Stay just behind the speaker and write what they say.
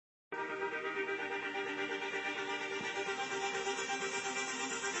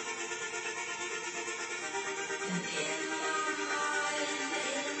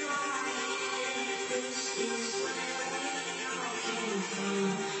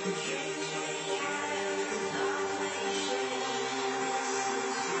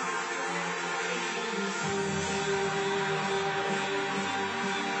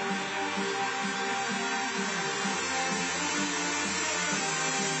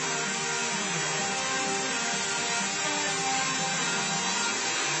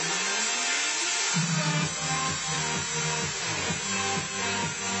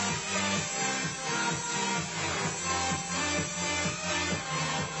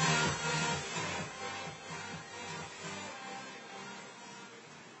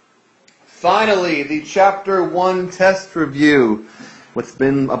Finally, the Chapter 1 test review. What's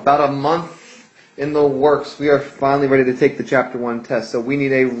been about a month in the works, we are finally ready to take the Chapter 1 test. So we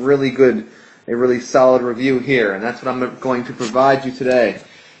need a really solid review here, and that's what I'm going to provide you today.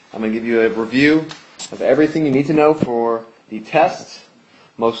 I'm going to give you a review of everything you need to know for the test.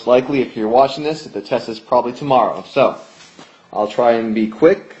 Most likely, if you're watching this, the test is probably tomorrow. So I'll try and be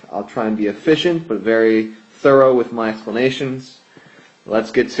quick, I'll try and be efficient, but very thorough with my explanations. Let's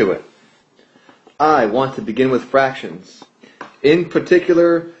get to it. I want to begin with fractions. In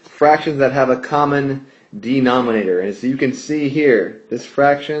particular, fractions that have a common denominator. And as you can see here, this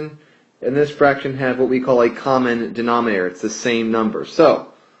fraction and this fraction have what we call a common denominator. It's the same number.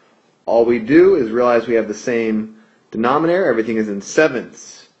 So, all we do is realize we have the same denominator. Everything is in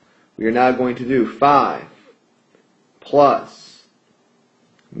sevenths. We are now going to do 5 plus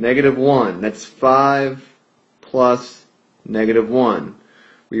 -1. That's 5 plus -1.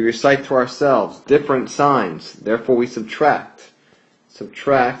 We recite to ourselves different signs, therefore we subtract.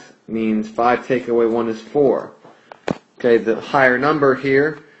 Subtract means 5 take away 1 is 4. Okay, the higher number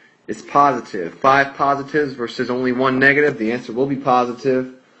here is positive. 5 positives versus only 1 negative, the answer will be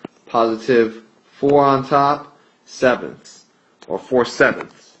positive. Positive 4 on top, sevenths, or 4/7,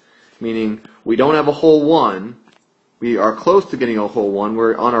 meaning we don't have a whole 1, we are close to getting a whole 1,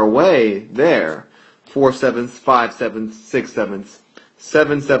 we're on our way there. 4/7, 5/7, 6/7.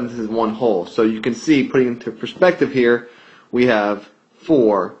 7/7 is 1 whole. So you can see, putting into perspective here, we have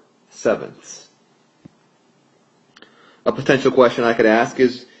 4/7. A potential question I could ask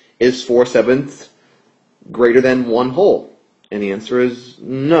is 4/7 greater than 1 whole? And the answer is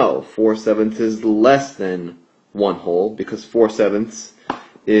no. 4/7 is less than 1 whole because 4/7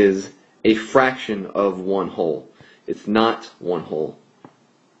 is a fraction of 1 whole. It's not 1 whole.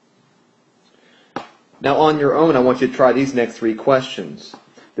 Now on your own, I want you to try these next 3 questions.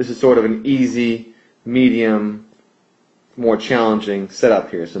 This is sort of an easy, medium, more challenging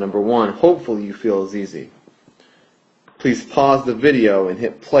setup here. So number 1, hopefully you feel is easy. Please pause the video and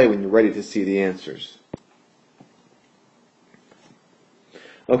hit play when you're ready to see the answers.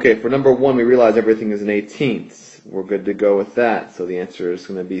 Okay, for number 1, we realize everything is in 18ths. We're good to go with that. So the answer is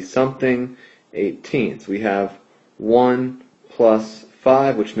going to be something 18ths. We have 1 plus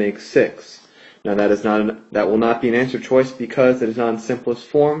 5, which makes 6. Now that will not be an answer choice because it is not in simplest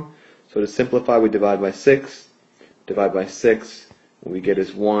form. So to simplify, we divide by 6. Divide by 6, what we get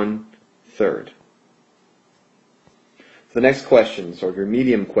is 1/3. For the next question, sort of your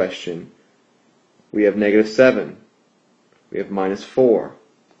medium question, we have -7. We have -4.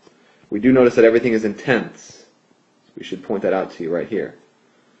 We do notice that everything is in tenths. So we should point that out to you right here.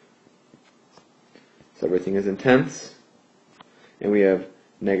 So everything is in tenths. And we have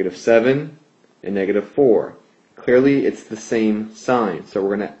 -7 and -4. Clearly it's the same sign, so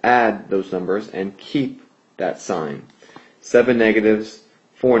we're going to add those numbers and keep that sign. 7 negatives,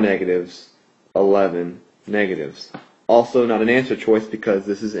 4 negatives, 11 negatives. Also not an answer choice because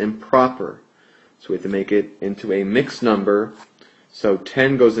this is improper. So we have to make it into a mixed number. So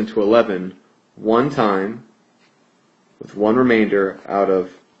 10 goes into 11 one time with 1 remainder out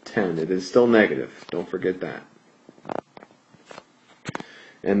of 10. It is still negative. Don't forget that.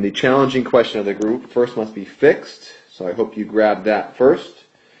 And the challenging question of the group first must be fixed, so I hope you grab that first.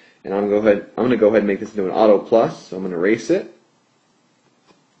 And I'm going to go ahead and make this into an auto plus, so I'm going to erase it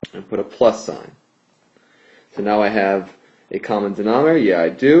and put a plus sign. So now I have a common denominator. Yeah, I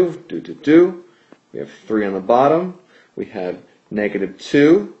do. We have 3 on the bottom. We have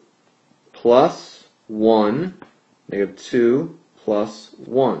 -2 plus 1. -2 plus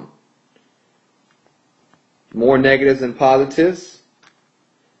 1. More negatives than positives.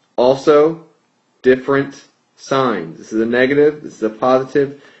 Also, different signs. This is a negative, this is a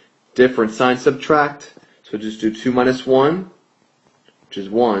positive, different sign. Subtract, so just do 2 minus 1, which is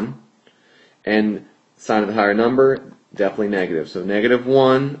 1, and sign of the higher number, definitely negative. So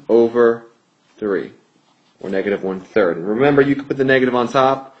 -1/3, or -1/3. And remember, you can put the negative on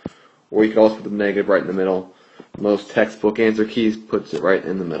top, or you can also put the negative right in the middle. Most textbook answer keys puts it right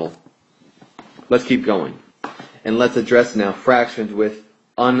in the middle. Let's keep going. And let's address now fractions with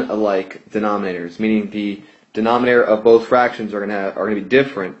unlike denominators, meaning the denominator of both fractions are going to be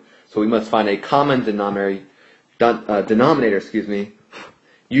different. So we must find a common denominator,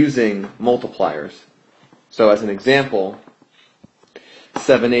 using multipliers. So as an example,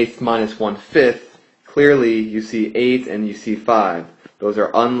 7/8 minus 1/5. Clearly, you see 8 and you see 5. Those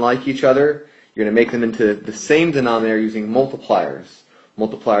are unlike each other. You're going to make them into the same denominator using multipliers.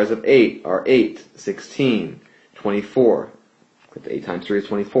 Multipliers of 8 are 8, 16, 24. 8 times 3 is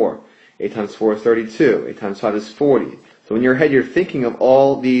 24. 8 times 4 is 32. 8 times 5 is 40. So in your head, you're thinking of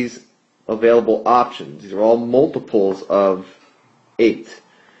all these available options. These are all multiples of 8.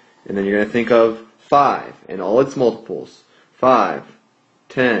 And then you're going to think of 5 and all its multiples. 5,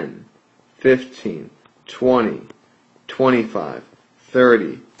 10, 15, 20, 25,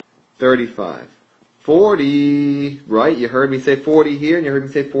 30, 35, 40. Right? You heard me say 40 here and you heard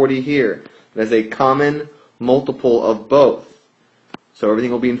me say 40 here. That's a common multiple of both. So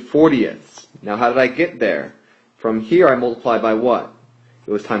everything will be in 40ths. Now how did I get there? From here I multiplied by what?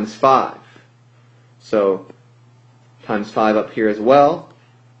 It was times 5. So times 5 up here as well.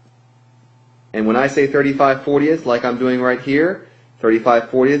 And when I say 35 40ths, like I'm doing right here, 35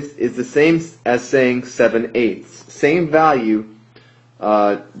 40ths is the same as saying 7/8. Same value,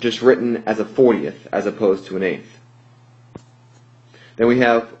 just written as a 40th as opposed to an eighth. Then we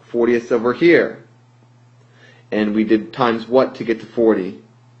have 40ths over here. And we did times what to get to 40?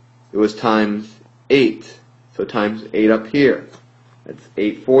 It was times 8. So times 8 up here. That's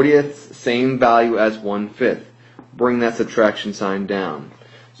 8 40ths, same value as 1/5. Bring that subtraction sign down.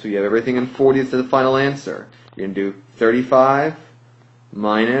 So you have everything in 40ths as the final answer. You're going to do 35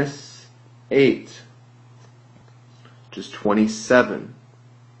 minus 8, which is 27.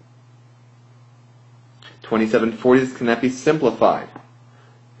 27 40ths, can that be simplified?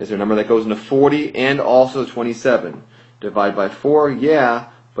 Is there a number that goes into 40 and also 27? Divide by 4, yeah,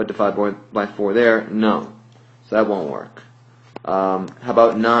 but divide by 4 there, no. So that won't work. How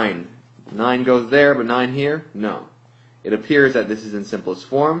about 9? 9 goes there, but 9 here? No. It appears that this is in simplest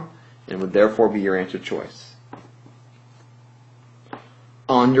form and would therefore be your answer choice.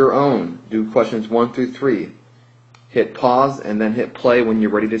 On your own, do questions 1 through 3. Hit pause and then hit play when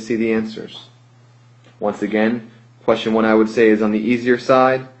you're ready to see the answers. Once again, question 1 I would say is on the easier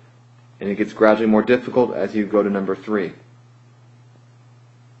side, and it gets gradually more difficult as you go to number 3.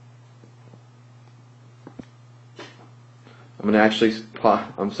 I'm going to actually,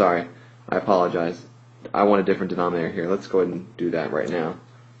 I'm sorry, I apologize. I want a different denominator here. Let's go ahead and do that right now.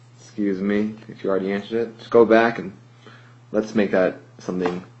 Excuse me if you already answered it. Just go back and let's make that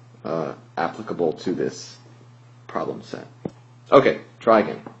something applicable to this problem set. Okay, try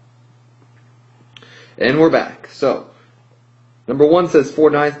again. And we're back. So, number 1 says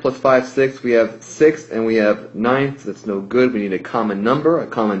 4/9 plus 5/6. We have 6 and we have 9th. That's no good. We need a common number, a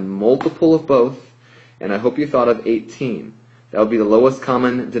common multiple of both. And I hope you thought of 18. That would be the lowest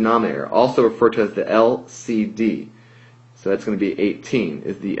common denominator, also referred to as the LCD. So that's going to be 18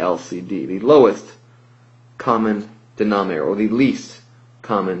 is the LCD, the lowest common denominator, or the least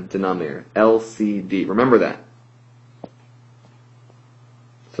common denominator, LCD. Remember that.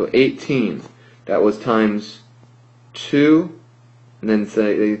 So 18, that was times 2, and then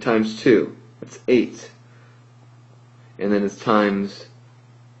say times 2. That's 8. And then it's times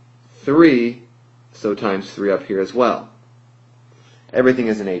 3, so times 3 up here as well. Everything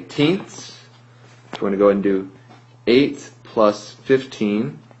is in 18ths. So we're going to go ahead and do 8 plus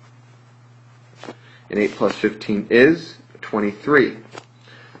 15. And 8 plus 15 is 23.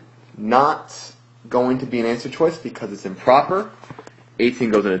 Not going to be an answer choice because it's improper. 18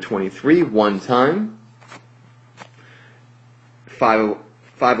 goes into 23 one time. 5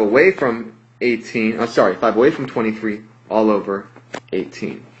 away from 18. 5 away from 23 all over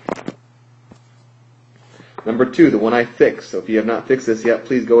 18. Number 2, the one I fixed. So if you have not fixed this yet,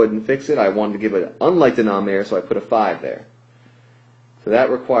 please go ahead and fix it. I wanted to give it an unlike denominator, so I put a 5 there. So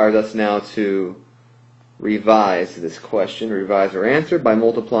that requires us now to revise this question, revise our answer by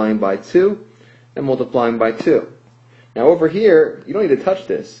multiplying by 2 and multiplying by 2. Now over here, you don't need to touch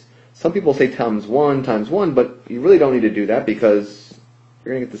this. Some people say times 1, but you really don't need to do that because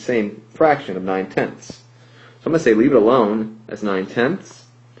you're going to get the same fraction of 9/10. So I'm going to say leave it alone as 9/10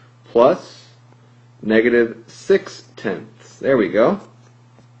 plus negative 6/10. There we go.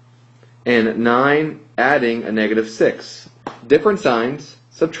 And 9 adding a negative 6. Different signs,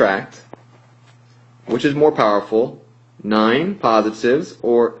 subtract. Which is more powerful, 9 positives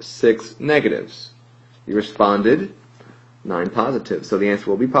or 6 negatives? You responded 9 positives. So the answer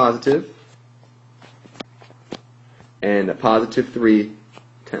will be positive. And a positive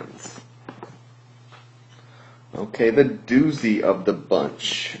 3/10. Okay, the doozy of the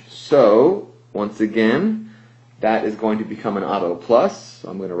bunch. So, once again, that is going to become an auto plus. So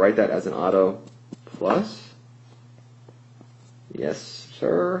I'm going to write that as an auto plus. Yes,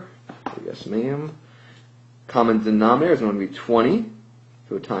 sir. Yes, ma'am. Common denominator is going to be 20.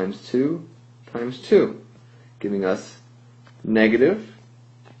 So times 2 times 2. Giving us negative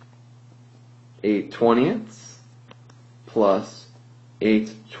 8/20 plus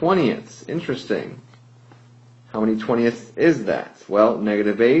 8/20. Interesting. How many 20ths is that? Well,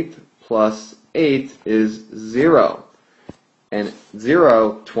 negative 8 plus 8 is 0. And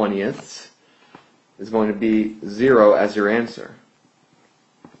 0/20ths is going to be 0 as your answer.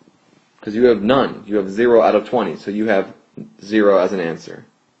 Because you have none. You have 0 out of 20. So you have 0 as an answer.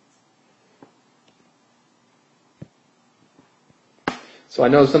 So I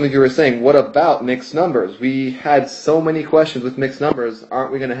know some of you are saying, what about mixed numbers? We had so many questions with mixed numbers.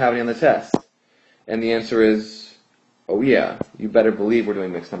 Aren't we going to have any on the test? And the answer is, oh yeah, you better believe we're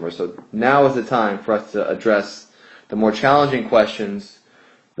doing mixed numbers. So now is the time for us to address the more challenging questions,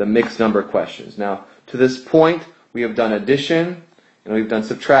 the mixed number questions. Now, to this point, we have done addition and we've done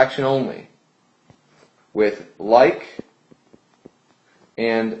subtraction only with like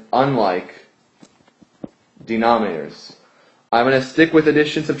and unlike denominators. I'm going to stick with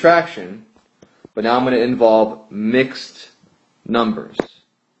addition subtraction, but now I'm going to involve mixed numbers.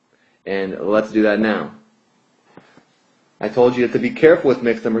 And let's do that now. I told you to be careful with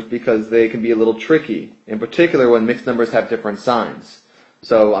mixed numbers because they can be a little tricky, in particular when mixed numbers have different signs.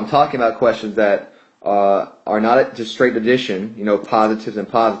 So I'm talking about questions that are not just straight addition, positives and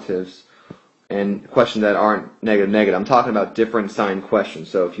positives, and questions that aren't negative. I'm talking about different sign questions.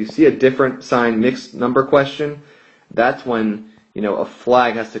 So if you see a different sign mixed number question, that's when, a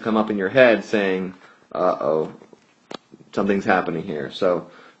flag has to come up in your head saying, uh-oh, something's happening here.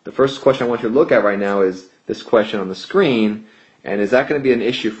 So the first question I want you to look at right now is this question on the screen, and is that going to be an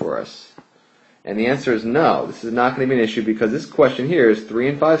issue for us? And the answer is no, this is not going to be an issue because this question here is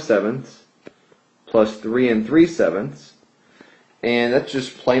 3 5/7 plus 3 3/7, and that's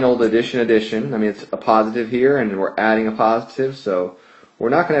just plain old addition. I mean, it's a positive here, and we're adding a positive, so we're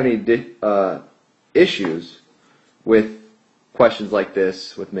not going to have any issues with questions like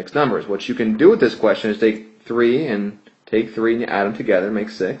this with mixed numbers. What you can do with this question is take 3 and you add them together, make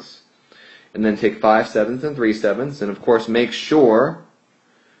 6. And then take 5/7 and 3/7, and of course make sure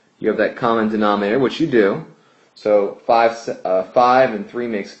you have that common denominator, which you do. So 5 and 3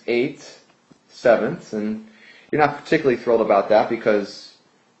 makes 8/7, and you're not particularly thrilled about that because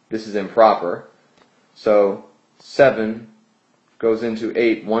this is improper. So 7 goes into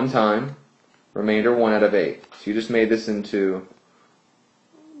 8 one time, remainder 1 out of 8. So you just made this into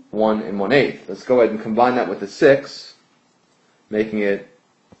 1 1/8. Let's go ahead and combine that with the 6, making it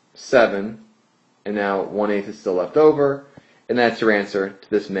 7, and now 1/8 is still left over, and that's your answer to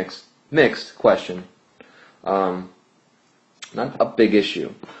this mixed question. Not a big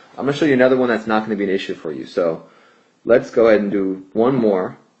issue. I'm going to show you another one that's not going to be an issue for you. So let's go ahead and do one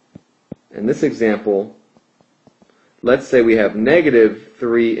more. In this example, let's say we have negative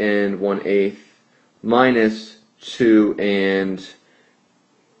 3 1/8 minus 2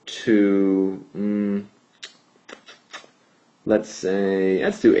 2. Let's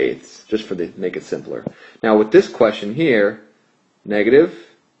do eighths, just make it simpler. Now with this question here, negative,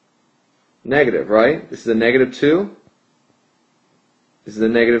 right? This is a negative 2. This is a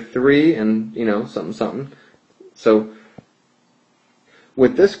negative 3, and, something. So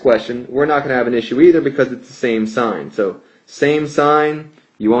with this question, we're not going to have an issue either because it's the same sign. So same sign,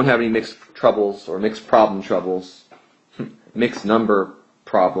 you won't have any mixed troubles or mixed problem troubles, mixed number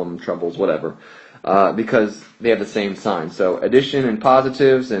problem troubles, whatever. Because they have the same sign. So addition and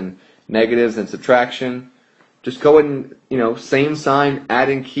positives and negatives and subtraction, just go ahead and, same sign, add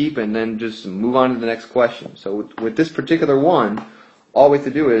and keep, and then just move on to the next question. So with this particular one, all we have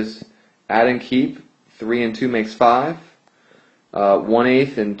to do is add and keep. 3 and 2 makes 5.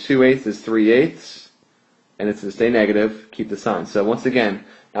 1/8 and 2/8 is 3/8. And it's to stay negative, keep the sign. So once again,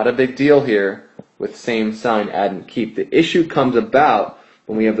 not a big deal here with same sign, add and keep. The issue comes about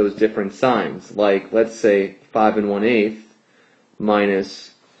when we have those different signs, like let's say 5 1/8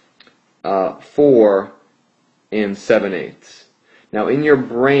 minus 4 7/8. Now in your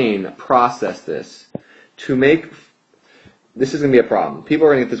brain, process this. This is going to be a problem. People are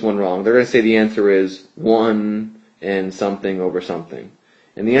going to get this one wrong. They're going to say the answer is 1 and something over something.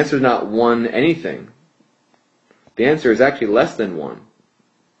 And the answer is not 1 anything. The answer is actually less than 1.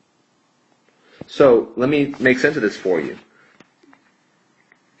 So let me make sense of this for you.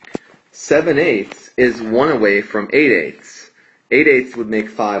 7/8 is 1 away from 8/8. 8/8 would make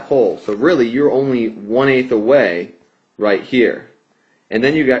 5 whole. So really, you're only 1/8 away right here. And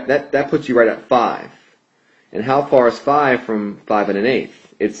then you got that puts you right at 5. And how far is 5 from 5 1/8?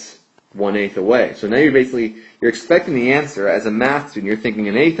 It's 1/8 away. So now you're expecting the answer as a math student. You're thinking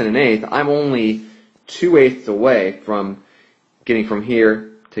 1/8 and 1/8. I'm only 2/8 away from getting from here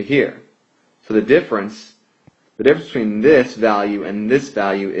to here. So the difference between this value and this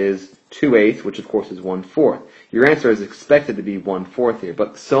value is 2/8, which of course is 1/4. Your answer is expected to be 1/4 here,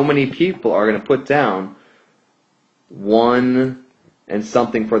 but so many people are going to put down 1 and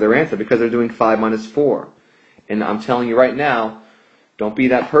something for their answer because they're doing 5 minus 4. And I'm telling you right now, don't be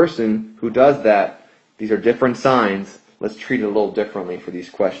that person who does that. These are different signs. Let's treat it a little differently for these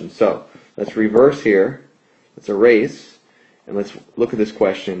questions. So let's reverse here. Let's erase. And let's look at this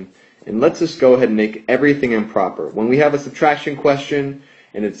question. And let's just go ahead and make everything improper. When we have a subtraction question,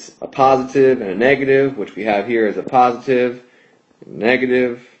 and it's a positive and a negative, which we have here as a positive,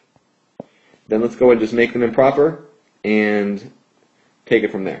 negative, then let's go ahead and just make them improper and take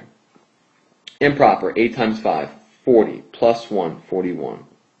it from there. Improper, 8 times 5, 40, plus 1, 41.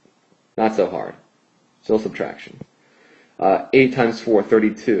 Not so hard. Still subtraction. 8 times 4,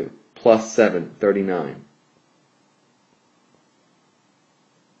 32, plus 7, 39.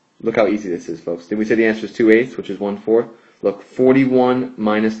 Look how easy this is, folks. Did we say the answer is 2/8, which is 1/4? Look, 41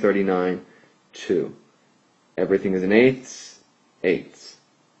 minus 39, 2. Everything is in eighths, eighths.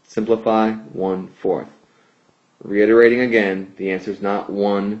 Simplify, 1/4. Reiterating again, the answer is not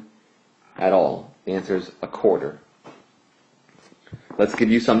 1 at all. The answer is 1/4. Let's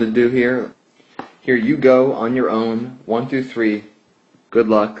give you something to do here. Here you go on your own, 1 through 3. Good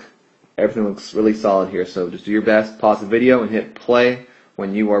luck. Everything looks really solid here, so just do your best. Pause the video and hit play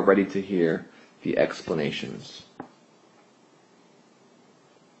when you are ready to hear the explanations.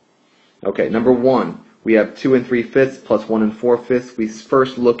 Okay, number 1, we have 2 3/5 plus 1 4/5. We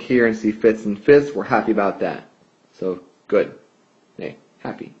first look here and see fifths and fifths. We're happy about that. So, good. Hey,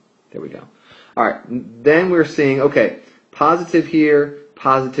 happy. There we go. Alright, then we're seeing, okay, positive here,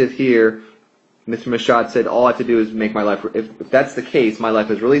 positive here. Mr. Mashad said all I have to do is make my life, if that's the case, my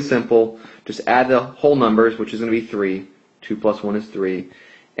life is really simple. Just add the whole numbers, which is going to be 3. 2 plus 1 is 3.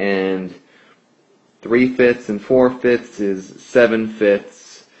 And 3/5 and 4/5 is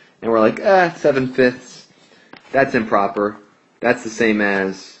 7/5. And we're like, 7/5. That's improper. That's the same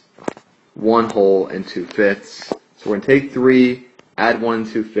as 1 whole and 2/5. So we're going to take 3, add 1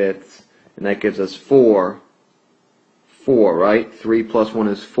 2/5, and that gives us 4. 4, right? 3 plus 1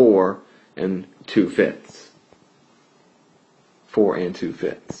 is 4, and 2/5. 4 and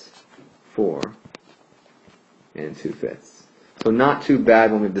 2/5. 4 and 2/5. So not too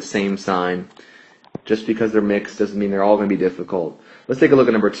bad when we have the same sign. Just because they're mixed doesn't mean they're all going to be difficult. Let's take a look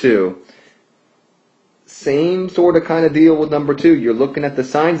at number 2. Same sort of kind of deal with number 2. You're looking at the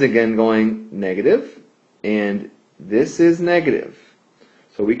signs again going negative, and this is negative.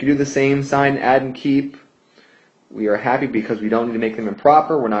 So we could do the same sign, add and keep. We are happy because we don't need to make them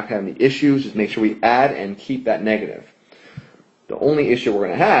improper. We're not having any issues. Just make sure we add and keep that negative. The only issue we're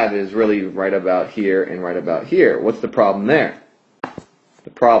going to have is really right about here and right about here. What's the problem there? The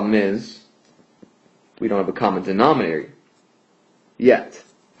problem is we don't have a common denominator yet,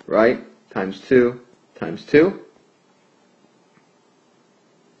 right? Times 2 times 2.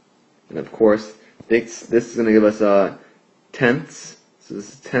 And of course, this is going to give us tenths. So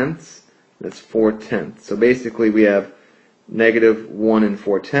this is tenths. That's 4/10. So basically we have negative 1 and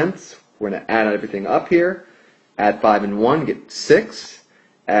 4/10. We're going to add everything up here. Add 5 and 1, get 6.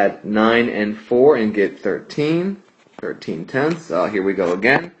 Add 9 and 4 and get 13. 13/10. Here we go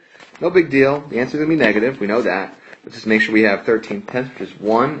again. No big deal. The answer is going to be negative. We know that. Let's just make sure we have 13/10, which is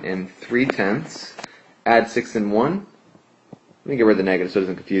 1 and 3/10. Add 6 and 1. Let me get rid of the negative so it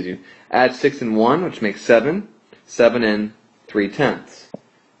doesn't confuse you. Add 6 and 1, which makes 7. 7 and 3/10.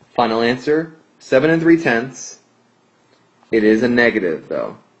 Final answer, 7 and 3/10. It is a negative,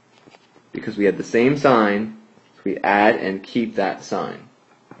 though, because we had the same sign. So we add and keep that sign.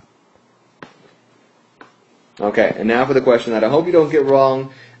 Okay, and now for the question that I hope you don't get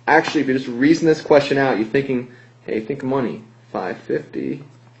wrong. Actually, if you just reason this question out, you're thinking, hey, think of money, 550,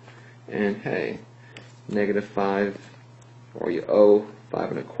 and hey, negative 5, or you owe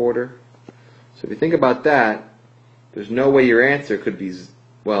 5 1/4. So if you think about that, there's no way your answer could be,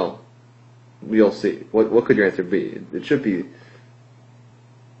 well, we'll see. What could your answer be? It should be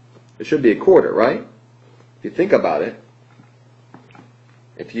a 1/4, right? If you think about it,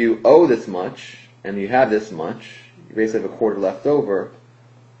 if you owe this much and you have this much, you basically have 1/4 left over.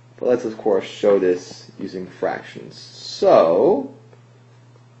 But let's of course show this using fractions. So,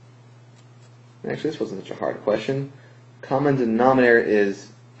 actually this wasn't such a hard question. Common denominator is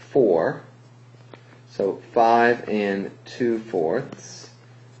 4. So 5 and 2/4,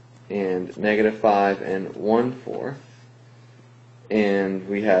 and negative 5 and 1/4. And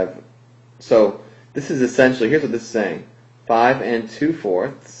we have, so this is essentially, here's what this is saying. 5 and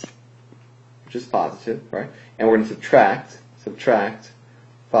 2/4, which is positive, right? And we're going to subtract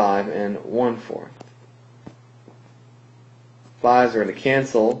 5 and 1/4. 5s are going to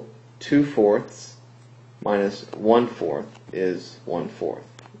cancel. 2/4 minus 1/4 is 1/4.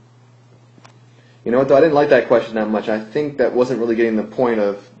 You know what, though? I didn't like that question that much. I think that wasn't really getting the point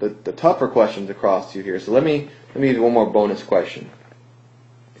of the tougher questions across to you here. So let me Let me do one more bonus question.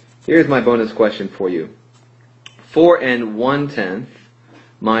 Here's my bonus question for you. 4 1/10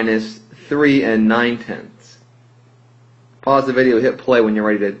 minus 3 9/10. Pause the video, hit play when you're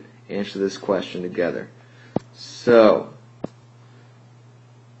ready to answer this question together. So,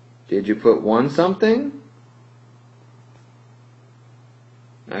 did you put 1 something?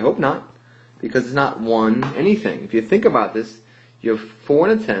 I hope not, because it's not 1 anything. If you think about this, you have 4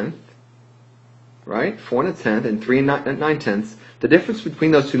 1/10, right? 4 1/10 and 3 9/10. The difference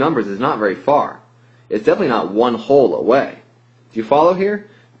between those two numbers is not very far. It's definitely not 1 whole away. Do you follow here?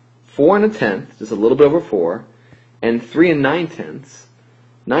 4 1/10, just a little bit over 4, and 3 9/10.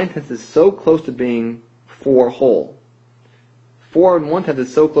 9/10 is so close to being 4 whole. 4 1/10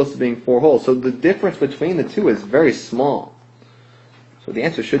 is so close to being 4 whole. So the difference between the two is very small. So the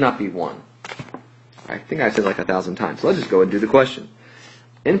answer should not be 1. I think I said like 1,000 times. So let's just go and do the question.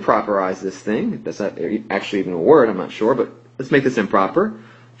 Improperize this thing. That's not actually even a word, I'm not sure, but let's make this improper.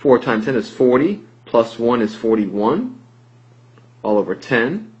 4 times 10 is 40, plus 1 is 41, all over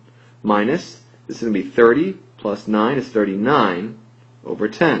 10, minus, this is going to be 30, plus 9 is 39, over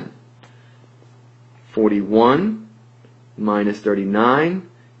 10. 41 minus 39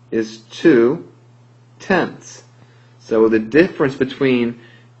 is 2/10. So the difference between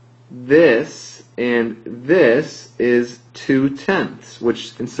this and this is 2/10,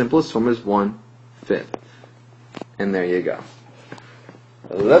 which in simplest form is 1/5. And there you go.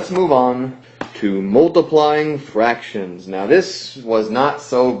 Let's move on to multiplying fractions. Now this was not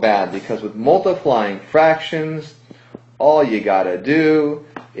so bad, because with multiplying fractions, all you gotta do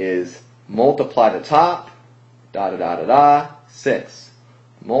is multiply the top, 6.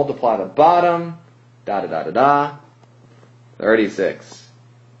 Multiply the bottom, 36.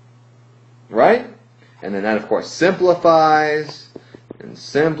 Right? And then that, of course, simplifies and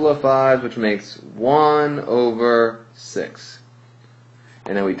simplifies, which makes 1 over 6.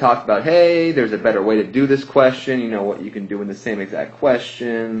 And then we talked about, hey, there's a better way to do this question. You know what you can do in the same exact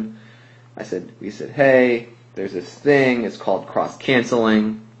question. We said, hey, there's this thing. It's called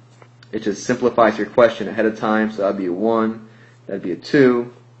cross-canceling. It just simplifies your question ahead of time. So that would be a 1. That would be a 2.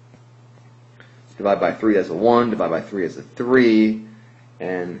 Divide by 3 as a 1. Divide by 3 as a 3.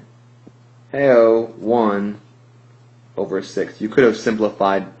 And hey-oh, 1 over 6. You could have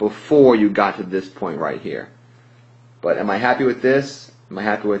simplified before you got to this point right here. But am I happy with this? Am I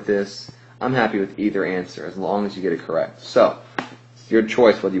happy with this? I'm happy with either answer, as long as you get it correct. So, it's your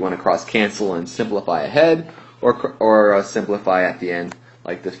choice whether you want to cross-cancel and simplify ahead, or simplify at the end,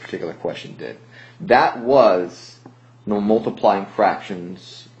 like this particular question did. That was no multiplying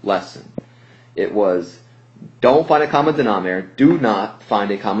fractions lesson. It was, don't find a common denominator. Do not find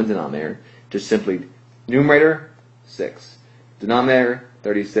a common denominator. Just simply numerator, 6. Denominator,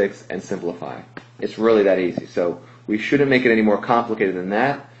 36, and simplify. It's really that easy. So we shouldn't make it any more complicated than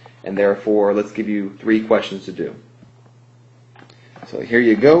that. And therefore, let's give you 3 questions to do. So here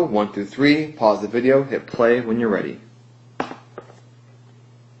you go, 1 through 3. Pause the video, hit play when you're ready.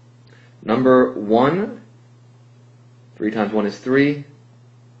 Number 1, 3 times 1 is 3.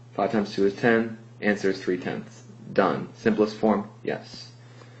 5 times 2 is 10. Answer is 3/10. Done. Simplest form, yes.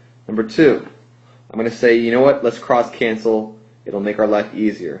 Number 2, I'm going to say, you know what, let's cross cancel. It'll make our life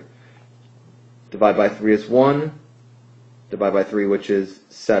easier. Divide by 3 is 1. Divide by 3, which is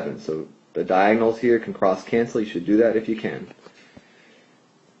 7. So the diagonals here can cross cancel. You should do that if you can.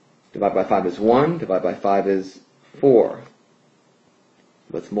 Divide by 5 is 1. Divide by 5 is 4.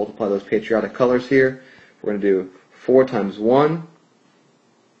 Let's multiply those patriotic colors here. We're going to do 4 times 1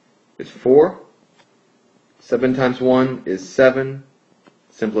 is 4. 7 times 1 is 7.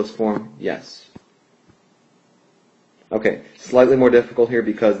 Simplest form, yes. Okay, slightly more difficult here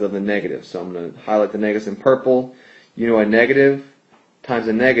because of the negatives. So I'm going to highlight the negatives in purple. You know a negative times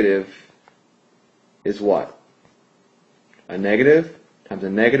a negative is what? A negative times a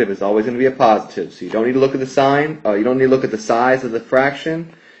negative is always going to be a positive. So you don't need to look at the sign. You don't need to look at the size of the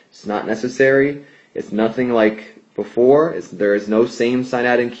fraction. It's not necessary. It's nothing like before. There is no same sign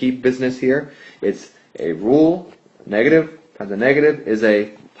add and keep business here. It's a rule. Negative times a negative is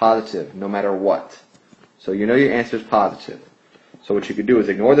a positive, no matter what. So you know your answer is positive. So what you could do is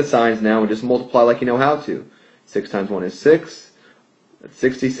ignore the signs now and just multiply like you know how to. 6 times 1 is 6. That's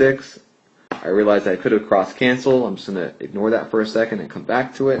 66. I realized I could have cross-canceled. I'm just going to ignore that for a second and come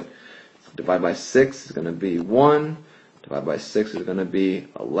back to it. So divide by 6 is going to be 1. Divide by 6 is going to be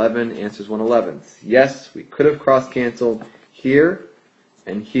 11. Answer is 1/11. Yes, we could have cross-canceled here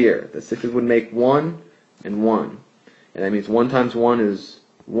and here. The 6's would make 1 and 1. And that means 1 times 1 is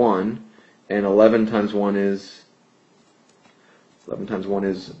 1. And 11 times 1 is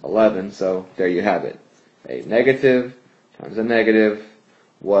 11. So there you have it. A negative times a negative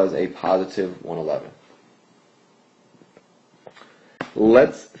was a positive 111.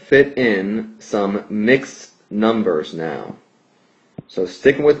 Let's fit in some mixed numbers now. So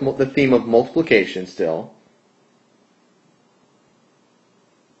sticking with the theme of multiplication still.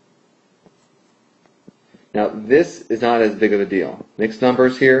 Now this is not as big of a deal. Mixed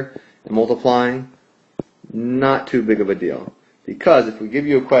numbers here and multiplying, not too big of a deal. Because if we give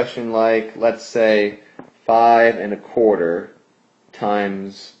you a question like, let's say, 5 1/4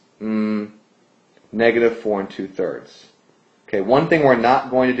 times negative 4 2/3. Okay, one thing we're not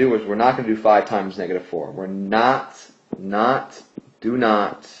going to do is we're not going to do 5 times negative 4. We're do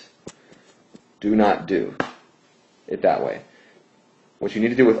not do it that way. What you need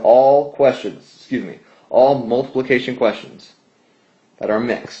to do with all questions, all multiplication questions that are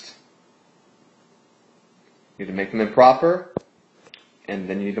mixed, you need to make them improper, and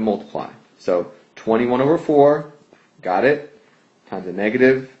then you need to multiply. So 21/4, got it, times a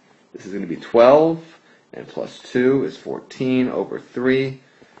negative. This is going to be 12, and plus 2 is 14/3.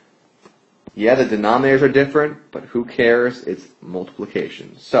 Yeah, the denominators are different, but who cares? It's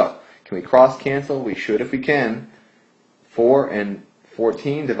multiplication. So, can we cross cancel? We should if we can. 4 and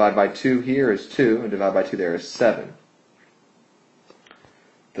 14 divided by 2 here is 2, and divided by 2 there is 7.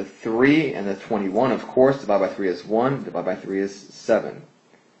 The 3 and the 21, of course, divided by 3 is 1, divided by 3 is 7.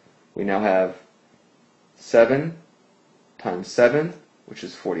 We now have 7 times 7, which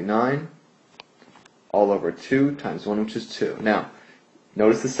is 49, all over 2 times 1, which is 2. Now,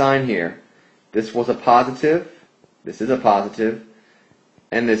 notice the sign here. This was a positive, this is a positive,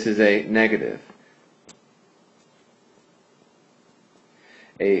 and this is a negative.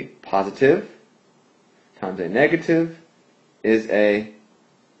 A positive times a negative is a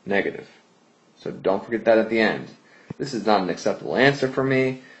negative. So don't forget that at the end. This is not an acceptable answer for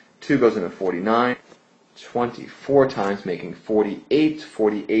me. 2 goes into 49. 24 times making 48.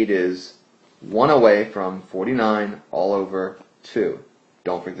 48 is 1 away from 49 all over 2.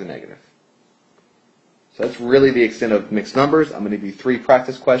 Don't forget the negative. So that's really the extent of mixed numbers. I'm going to give you 3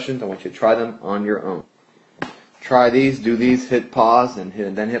 practice questions. I want you to try them on your own. Try these, do these, hit pause, and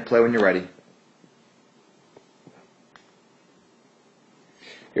then hit play when you're ready.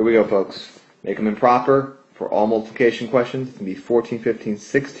 Here we go, folks. Make them improper for all multiplication questions. It's going to be 14, 15,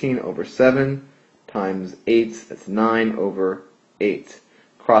 16 over 7 times 8. That's 9 over 8.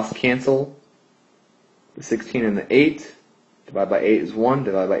 Cross cancel the 16 and the 8. Divide by 8 is 1.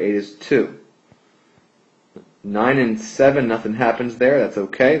 Divide by 8 is 2. 9 and 7, nothing happens there. That's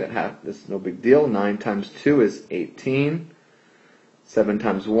okay. This is no big deal. 9 times 2 is 18. 7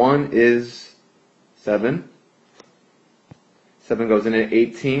 times 1 is 7. 7 goes in at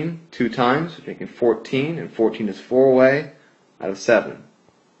 18 2 times, making 14, and 14 is 4 away out of 7.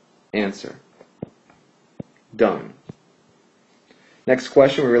 Answer. Done. Next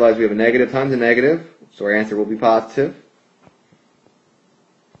question, we realize we have a negative times a negative, so our answer will be positive.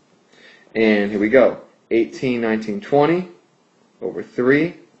 And here we go. 18, 19, 20 over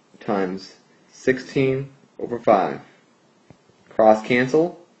 3 times 16 over 5. Cross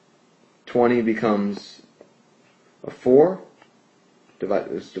cancel. 20 becomes a 4.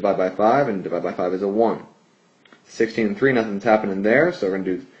 Divide by 5, and divide by 5 is a 1. 16 and 3, nothing's happening there, so we're going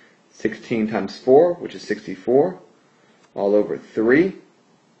to do 16 times 4, which is 64, all over 3.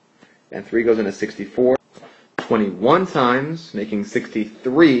 And 3 goes into 64. 21 times, making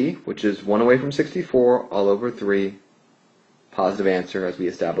 63, which is 1 away from 64, all over 3. Positive answer, as we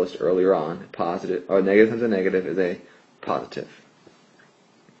established earlier on. Positive, or negative times a negative is a positive.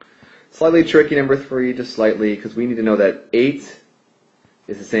 Slightly tricky, number 3, just slightly, because we need to know that 8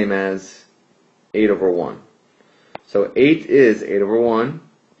 is the same as 8 over 1. So 8 is 8 over 1,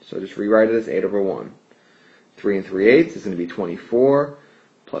 so just rewrite it as 8 over 1. 3 and 3/8 is going to be 24,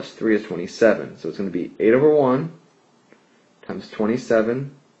 plus 3 is 27. So it's going to be 8 over 1 times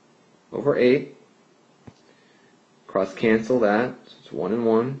 27 over 8. Cross cancel that, so it's 1 and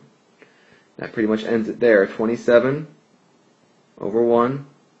 1. That pretty much ends it there. 27 over 1,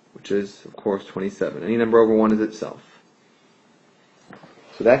 which is, of course, 27. Any number over 1 is itself.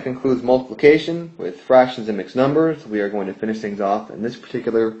 So that concludes multiplication with fractions and mixed numbers. We are going to finish things off in this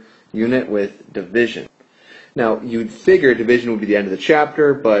particular unit with division. Now, you'd figure division would be the end of the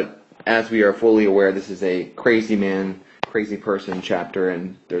chapter, but as we are fully aware, this is a crazy man, crazy person chapter,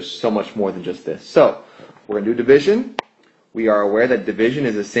 and there's so much more than just this. So, we're going to do division. We are aware that division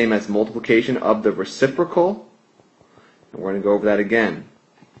is the same as multiplication of the reciprocal, and we're going to go over that again.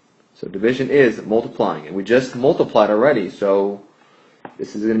 So division is multiplying, and we just multiplied already, so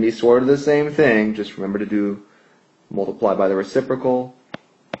this is going to be sort of the same thing. Just remember to do multiply by the reciprocal.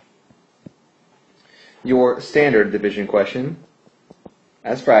 your standard division question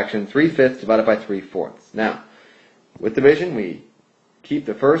as fraction, 3/5 divided by 3/4. Now, with division, we keep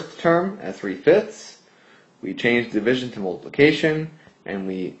the first term as 3/5. We change division to multiplication, and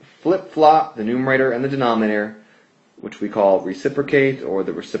we flip-flop the numerator and the denominator, which we call reciprocate or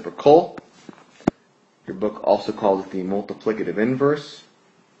the reciprocal. Your book also calls it the multiplicative inverse.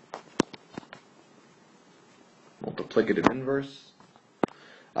 Multiplicative inverse.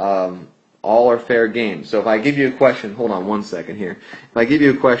 All are fair game. So if I give you a question, hold on one second here. If I give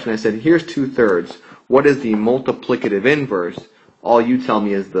you a question, I said, here's 2/3. What is the multiplicative inverse? All you tell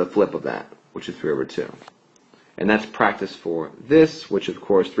me is the flip of that, which is 3/2. And that's practice for this, which of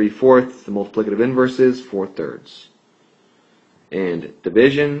course 3/4, the multiplicative inverse is 4/3. And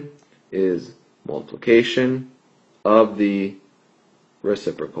division is multiplication of the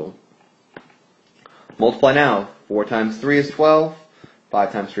reciprocal. Multiply now. 4 times 3 is 12.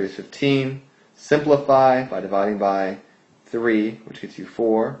 5 times 3 is 15. Simplify by dividing by 3, which gets you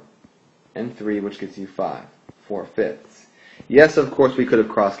 4, and 3, which gets you 5. 4/5. Yes, of course, we could have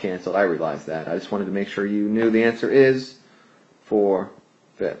cross-canceled. I realized that. I just wanted to make sure you knew the answer is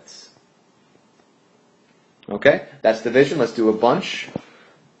 4/5. Okay, that's division. Let's do a bunch.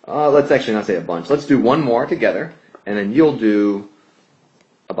 Let's actually not say a bunch. Let's do one more together, and then you'll do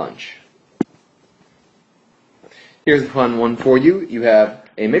a bunch. Here's a fun one for you. You have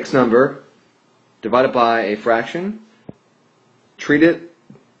a mixed number divided by a fraction. Treat it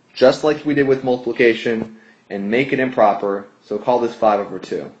just like we did with multiplication and make it improper. So call this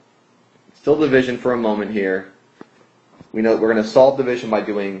 5/2. Still division for a moment here. We know that we're going to solve division by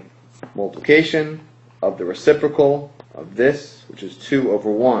doing multiplication of the reciprocal of this, which is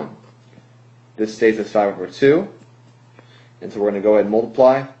 2/1. This stays as 5/2. And so we're going to go ahead and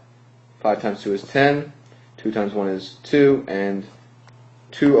multiply. 5 times 2 is 10. 2 times 1 is 2, and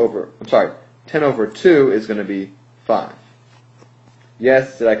 10/2 is going to be 5.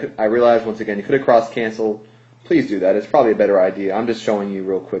 Yes, I realize once again you could have cross-canceled. Please do that. It's probably a better idea. I'm just showing you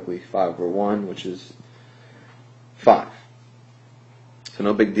real quickly 5/1, which is 5. So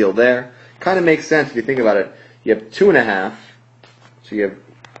no big deal there. Kind of makes sense if you think about it. You have 2.5, so you have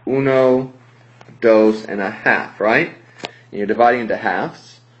uno, dos, and a half, right? And you're dividing into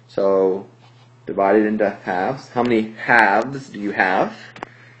halves, so divided into halves. How many halves do you have?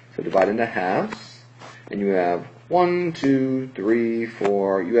 So divide into halves, and you have 1, 2, 3,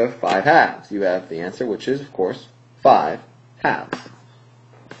 4. You have 5 halves. You have the answer, which is, of course, 5 halves.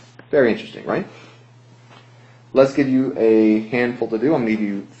 Very interesting, right? Let's give you a handful to do. I'm going to give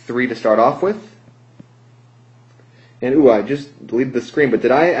you 3 to start off with. And, I just deleted the screen, but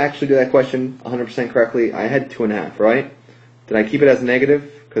did I actually do that question 100% correctly? I had 2.5, right? Did I keep it as negative?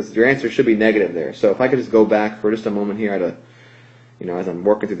 Because your answer should be negative there. So if I could just go back for just a moment here as I'm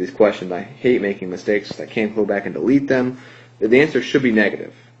working through these questions, I hate making mistakes. I can't go back and delete them. The answer should be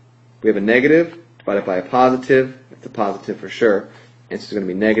negative. We have a negative divided by a positive. It's a positive for sure. Answer is going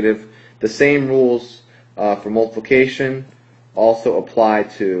to be negative. The same rules for multiplication also apply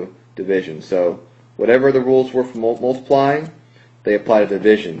to division. So whatever the rules were for multiplying, they apply to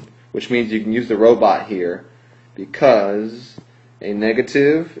division, which means you can use the robot here because a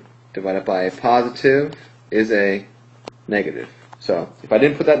negative divided by a positive is a negative. So if I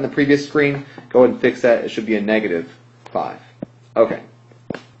didn't put that in the previous screen, go ahead and fix that. It should be a -5. Okay.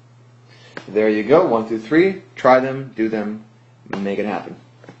 There you go. 1 through 3. Try them, do them, make it happen.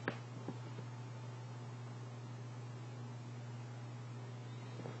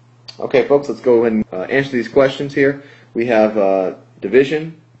 Okay, folks, let's go ahead and answer these questions here. We have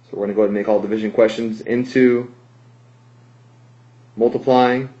division. So we're going to go ahead and make all division questions into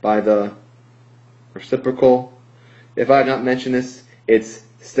multiplying by the reciprocal. If I have not mentioned this, it's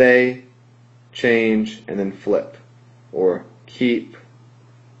stay, change, and then flip. Or keep,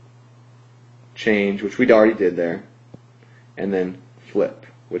 change, which we already did there, and then flip,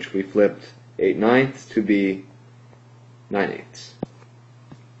 which we flipped 8/9 to be 9/8.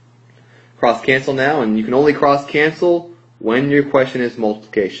 Cross cancel now, and you can only cross cancel when your question is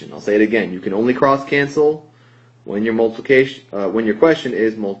multiplication. I'll say it again. You can only cross cancel when your question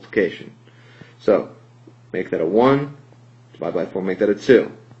is multiplication. So make that a 1, divide by 4, make that a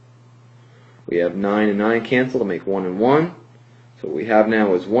 2. We have 9 and 9 cancel to make 1 and 1. So what we have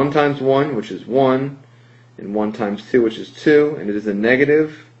now is 1 times 1, which is 1, and 1 times 2, which is 2, and it is a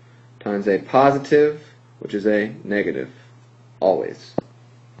negative times a positive, which is a negative, always.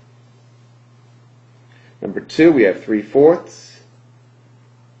 Number 2, we have 3/4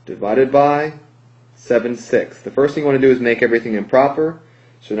 divided by 7/6. The first thing you want to do is make everything improper.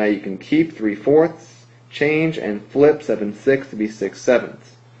 So now you can keep 3/4, change, and flip 7/6 to be 6/7.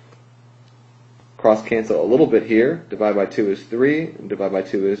 Cross cancel a little bit here. Divide by 2 is 3, and divide by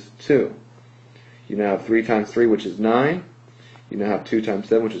 2 is 2. You now have 3 times 3, which is 9. You now have 2 times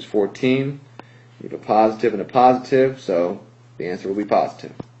 7, which is 14. You have a positive and a positive, so the answer will be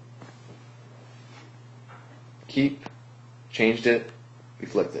positive. Keep, changed it, we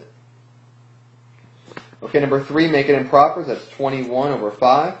flipped it. Okay, number 3, make it improper. That's 21 over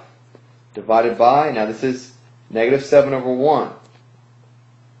 5 divided by, now this is negative 7 over 1,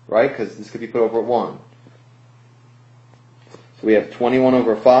 right? Because this could be put over 1. So we have 21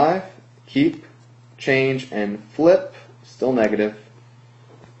 over 5, keep, change, and flip, still negative.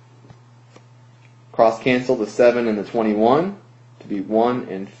 Cross cancel the 7 and the 21 to be 1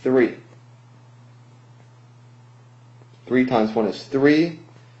 and 3. 3 times 1 is 3.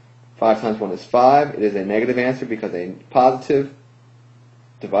 5 times 1 is 5. It is a negative answer because a positive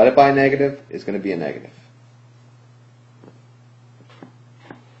divided by a negative is going to be a negative.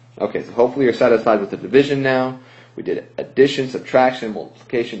 Okay, so hopefully you're satisfied with the division now. We did addition, subtraction,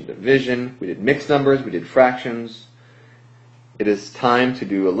 multiplication, division. We did mixed numbers. We did fractions. It is time to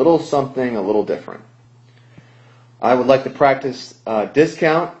do a little something a little different. I would like to practice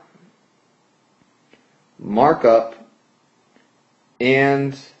discount, markup,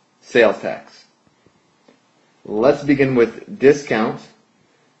 and sales tax. Let's begin with discount,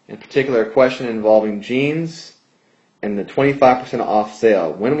 in particular a question involving jeans and the 25% off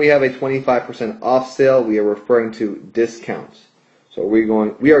sale. When we have a 25% off sale, we are referring to discount. So we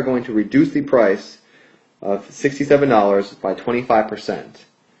are going to reduce the price of $67 by 25%.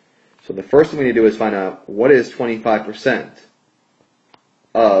 So the first thing we need to do is find out what is 25%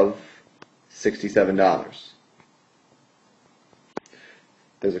 of $67.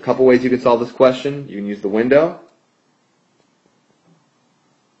 There's a couple ways you can solve this question. You can use the window.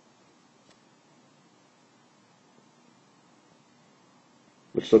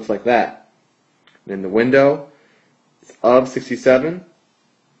 Which looks like that. And in the window, it's of 67.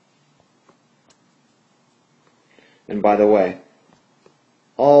 And by the way,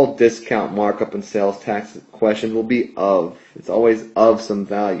 all discount, markup, and sales tax questions will be of. It's always of some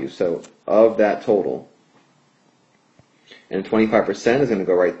value, so of that total. And 25% is going to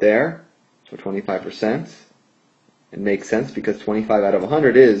go right there. So 25%. It makes sense because 25 out of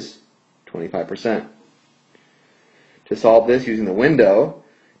 100 is 25%. To solve this using the window,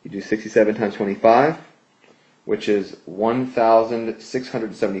 you do 67 times 25, which is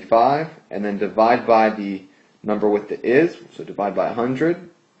 1,675, and then divide by the number with the is, so divide by 100.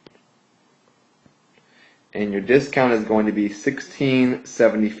 And your discount is going to be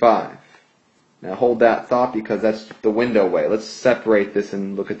 1675. Now hold that thought because that's the window way. Let's separate this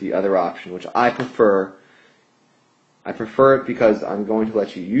and look at the other option, which I prefer. I prefer it because I'm going to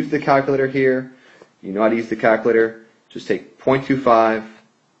let you use the calculator here. You know how to use the calculator. Just take 0.25.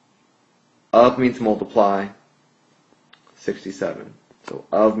 Of means multiply. 67. So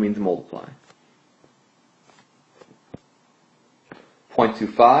of means multiply.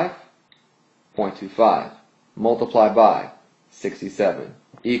 0.25. 0.25. Multiply by 67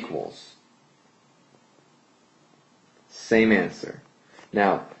 equals. Same answer.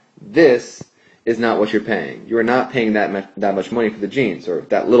 Now, this is not what you're paying. You are not paying that much money for the jeans, or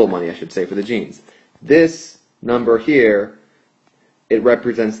that little money, I should say, for the jeans. This number here, it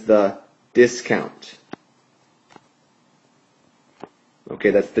represents the discount.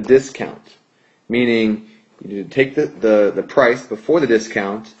 Okay, that's the discount. Meaning, you need to take the price before the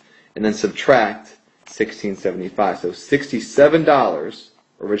discount and then subtract $16.75. So $67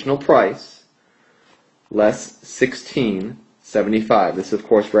 original price less $16.75. This, of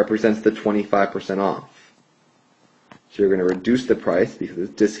course, represents the 25% off. So you're going to reduce the price because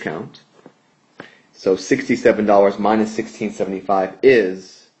it's discount. So $67 minus $16.75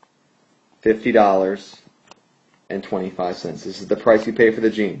 is $50.25. This is the price you pay for the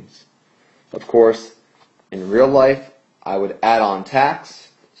jeans. Of course, in real life, I would add on tax.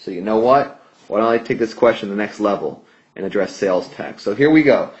 So you know what? Why don't I take this question to the next level and address sales tax? So here we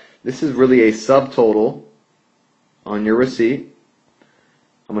go. This is really a subtotal on your receipt.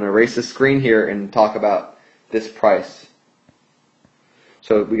 I'm going to erase the screen here and talk about this price.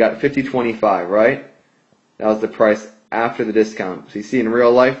 So we got $50.25, right? That was the price after the discount. So you see in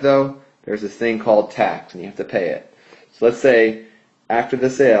real life though, there's this thing called tax and you have to pay it. So let's say after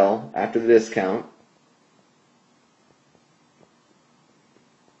the sale, after the discount,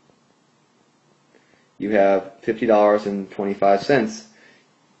 you have $50.25.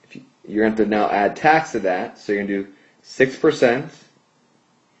 You're going to have to now add tax to that. So you're going to do 6%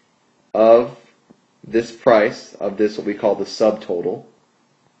 of this price, of this what we call the subtotal.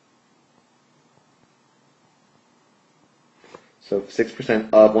 So 6%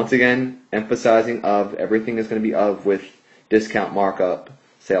 of, once again, emphasizing of, everything is going to be of with discount markup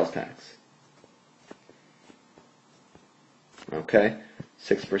sales tax. Okay,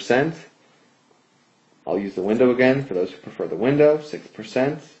 6%. I'll use the window again for those who prefer the window.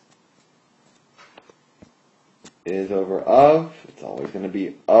 6% is over of. It's always going to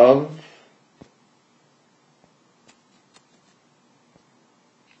be of,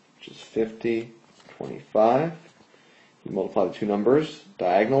 which is 50, 25. You multiply the two numbers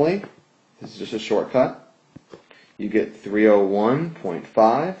diagonally. This is just a shortcut. You get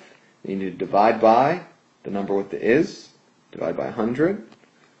 301.5. You need to divide by the number with the is. Divide by 100,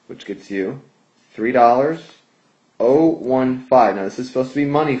 which gets you $3.015. Now this is supposed to be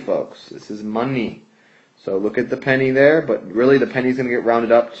money, folks. This is money. So look at the penny there, but really the penny's going to get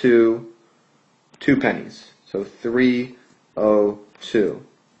rounded up to 2 pennies. So 302.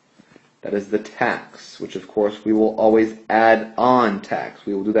 That is the tax, which of course we will always add on tax.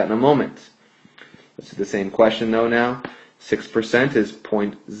 We will do that in a moment. Let's do the same question though now. 6% is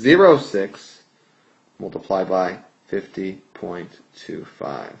 0.06 multiplied by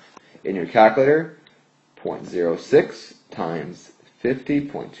 50.25. In your calculator, 0.06 times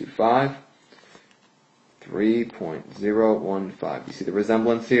 50.25, 3.015. You see the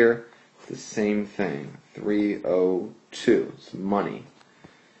resemblance here? It's the same thing. 302. It's money.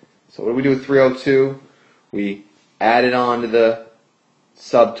 So what do we do with 302? We add it on to the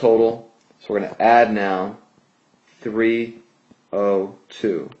subtotal. So we're going to add now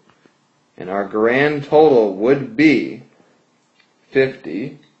 302. And our grand total would be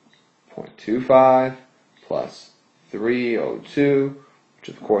 50.25 plus 302, which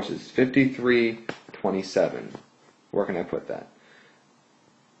of course is 53.27. Where can I put that?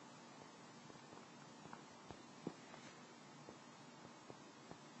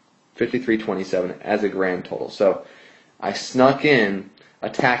 $53.27 as a grand total. So I snuck in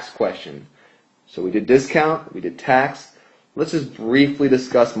a tax question. So we did discount, we did tax. Let's just briefly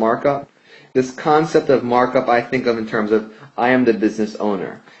discuss markup. This concept of markup I think of in terms of I am the business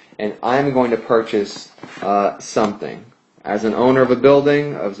owner and I'm going to purchase something. As an owner of a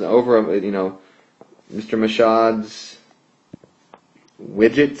building, as an owner of, Mr. Mashad's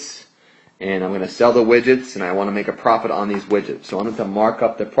widgets, and I'm going to sell the widgets and I want to make a profit on these widgets. So I'm going to mark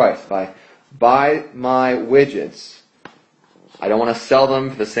up the price. If I buy my widgets, I don't want to sell them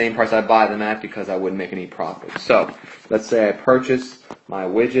for the same price I buy them at because I wouldn't make any profit. So let's say I purchase my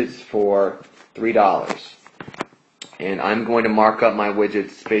widgets for $3. And I'm going to mark up my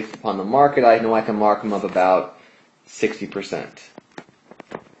widgets based upon the market. I know I can mark them up about 60%.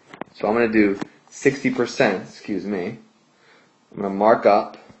 So I'm going to do 60%, excuse me. I'm going to mark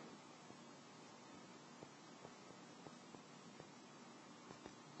up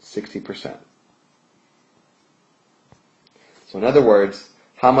 60%. So in other words,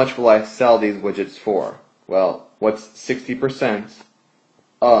 how much will I sell these widgets for? Well, what's 60%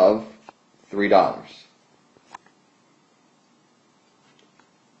 of $3?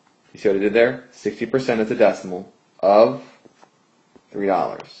 You see what I did there? 60% is a decimal of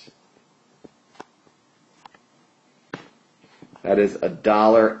 $3. That is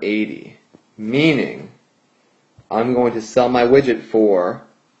 $1.80. Meaning, I'm going to sell my widget for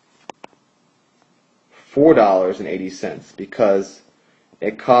 $4.80 because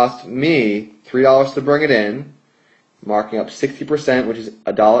it cost me $3 to bring it in, marking up 60%, which is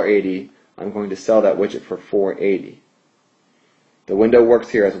 $1.80. I'm going to sell that widget for $4.80. The window works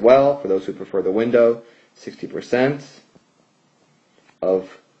here as well for those who prefer the window. 60%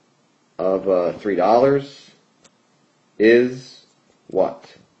 of $3 is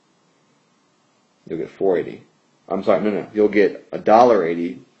what? You'll get $4.80. I'm sorry, no. You'll get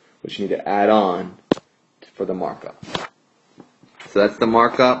 $1.80, which you need to add on for the markup. So that's the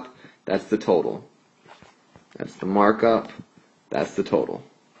markup, that's the total. That's the markup, that's the total.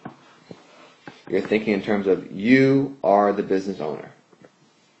 You're thinking in terms of you are the business owner.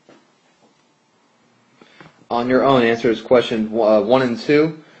 On your own, answer is question 1 and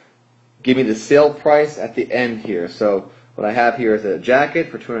 2. Give me the sale price at the end here. So what I have here is a jacket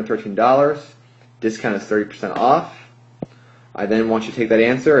for $213. Discount is 30% off. I then want you to take that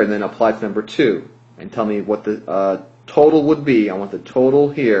answer and then apply it to number 2 and tell me what the total would be. I want the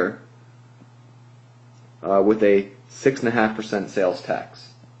total here with a 6.5% sales tax.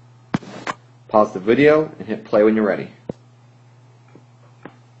 Pause the video and hit play when you're ready.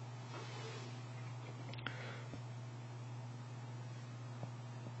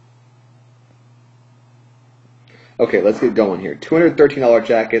 Okay, let's get going here. $213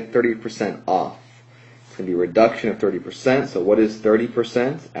 jacket, 30% off. It's going to be a reduction of 30%. So what is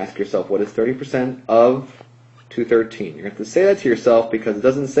 30%? Ask yourself, what is 30% of 213. You're going to have to say that to yourself because it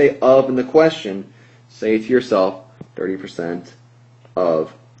doesn't say of in the question. Say to yourself, 30%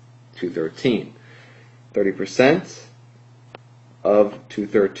 of 213. 30% of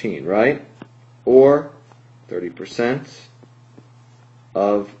 213, right? Or 30%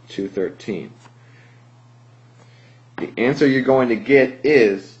 of 213. The answer you're going to get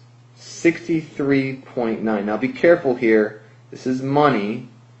is 63.9. Now be careful here. This is money,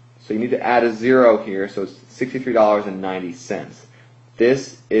 so you need to add a zero here, so it's $63.90.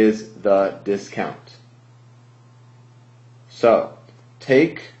 This is the discount. So,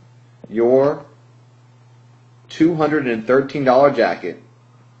 take your $213 jacket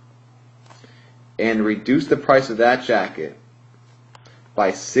and reduce the price of that jacket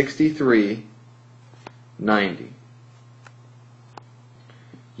by $63.90.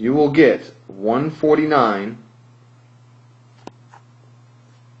 You will get $149.10.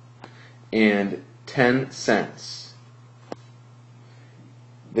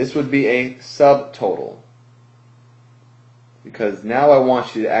 This would be a subtotal, because now I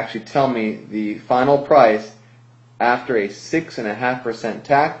want you to actually tell me the final price after a 6.5%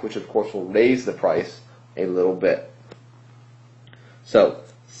 tax, which of course will raise the price a little bit. So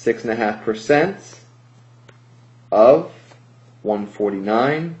 6.5% of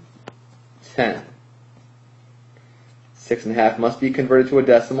 149.10. 6.5 must be converted to a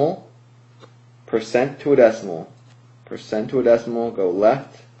decimal. Percent to a decimal. Percent to a decimal, go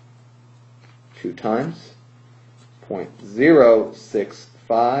left 2 times.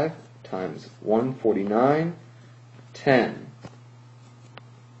 0.065 times 149.10.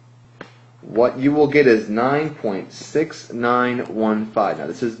 What you will get is 9.6915. Now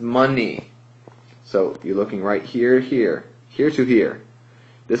this is money. So you're looking right here, here to here.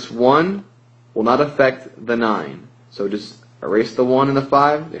 This 1 will not affect the 9. So just erase the 1 and the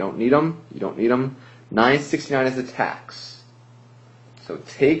 5. They don't need them. You don't need them. 9.69 is a tax. So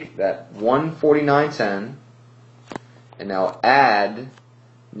take that 149.10 and now add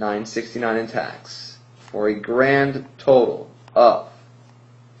 9.69 in tax for a grand total of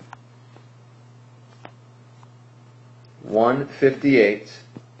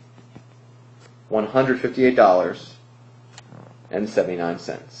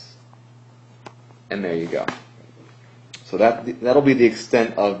 $158.79. And there you go. So that'll be the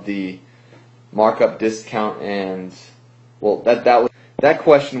extent of the markup, discount, and well, that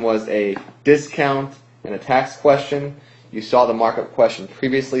question was a discount and a tax question. You saw the markup question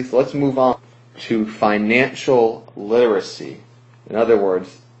previously, so let's move on to financial literacy. In other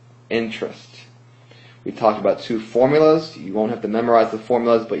words, interest. We talked about 2 formulas. You won't have to memorize the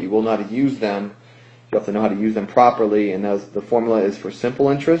formulas, but you will know how to use them. You have to know how to use them properly, and the formula is for simple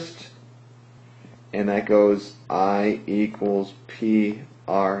interest, and that goes I equals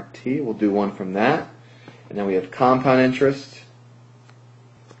PRT. We'll do one from that. And then we have compound interest,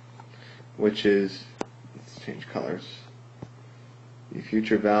 which is, let's change colors, the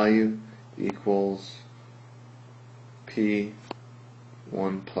future value equals P1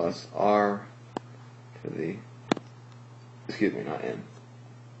 plus R to the, excuse me, not N,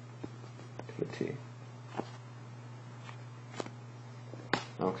 to the T.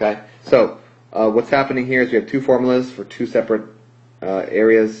 Okay, so what's happening here is we have 2 formulas for 2 separate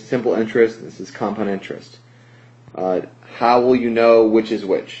areas. Simple interest, this is compound interest. How will you know which is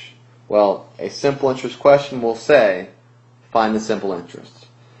which? Well, a simple interest question will say, find the simple interest.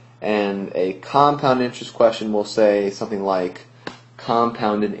 And a compound interest question will say something like,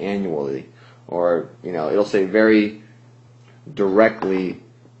 compounded annually. Or, it'll say very directly,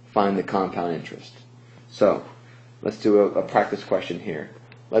 find the compound interest. So, let's do a practice question here.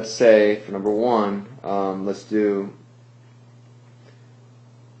 Let's say, for number 1, let's do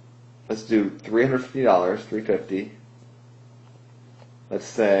 $350, $350. Let's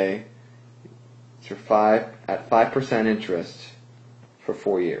say it's at 5% interest for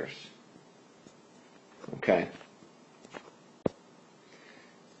 4 years. Okay.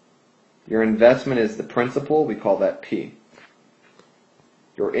 Your investment is the principal. We call that P.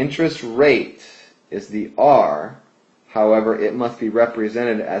 Your interest rate is the R. However, it must be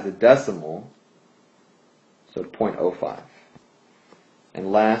represented as a decimal, so 0.05.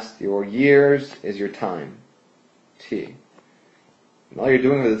 And last, your years is your time, T. And all you're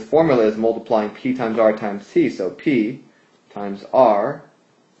doing with this formula is multiplying P times R times T, so P times R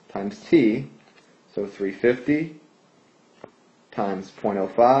times T, so 350 times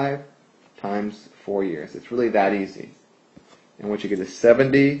 0.05 times 4 years. It's really that easy. And what you get is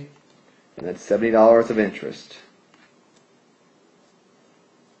 70, and that's $70 of interest.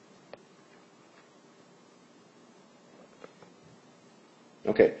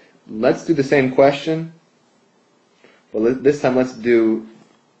 Okay, let's do the same question, But this time let's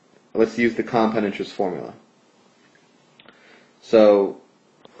use the compound interest formula. So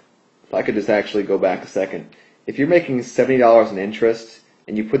if I could just actually go back a second. If you're making $70 in interest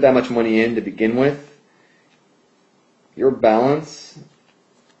and you put that much money in to begin with, your balance,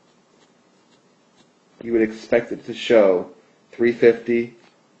 you would expect it to show $350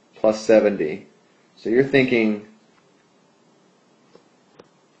 plus $70. So you're thinking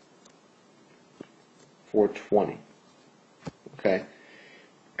 $420. Okay?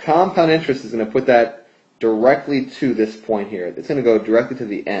 Compound interest is going to put that directly to this point here. It's going to go directly to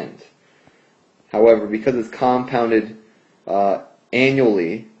the end. However, because it's compounded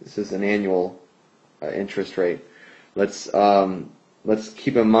annually, this is an annual interest rate. Let's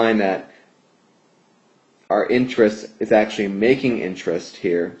keep in mind that our interest is actually making interest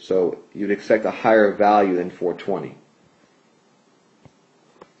here, so you'd expect a higher value than 420.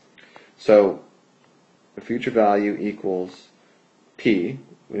 So the future value equals P.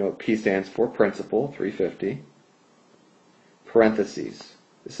 We know what P stands for, principal, 350, parentheses.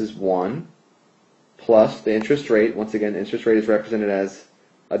 This is 1, plus the interest rate. Once again, the interest rate is represented as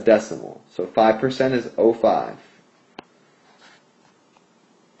a decimal. So 5% is 0.5.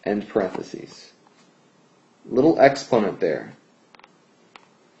 End parentheses. Little exponent there,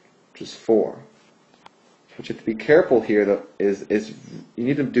 which is 4. What you have to be careful here though, is you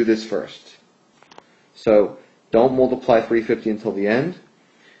need to do this first. So don't multiply 350 until the end.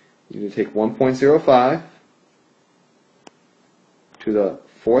 You need to take 1.05 to the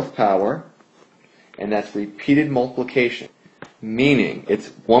 4th power, and that's repeated multiplication. Meaning it's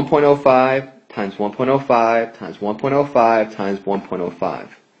 1.05 times 1.05 times 1.05 times 1.05,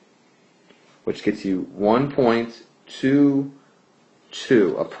 which gets you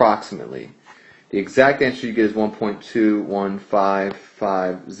 1.22 approximately. The exact answer you get is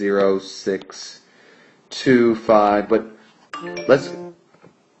 1.2155062.5, but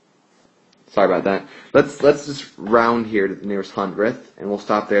sorry about that. Let's just round here to the nearest hundredth, and we'll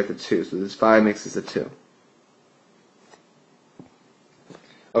stop there at the 2. So this 5 makes this a 2.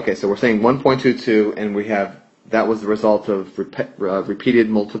 Okay, so we're saying 1.22, and we have that was the result of repeated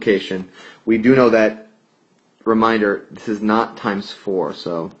multiplication. We do know that, reminder, this is not times 4,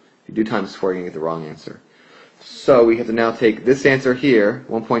 so if you do times 4, you're going to get the wrong answer. So we have to now take this answer here,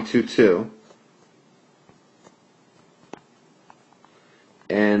 1.22,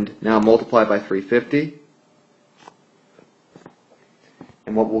 and now multiply by 350.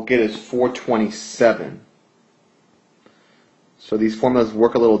 And what we'll get is 427. So these formulas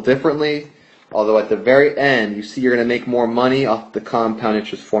work a little differently, although at the very end, you see you're going to make more money off the compound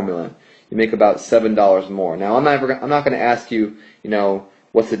interest formula. You make about $7 more. Now, I'm not going to ask you,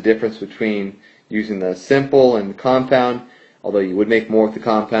 what's the difference between using the simple and the compound, although you would make more with the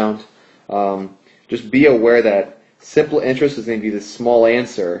compound. Just be aware that simple interest is going to be the small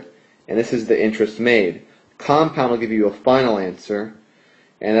answer, and this is the interest made. Compound will give you a final answer,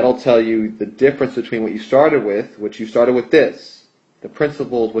 and that'll tell you the difference between what you started with, which you started with this. The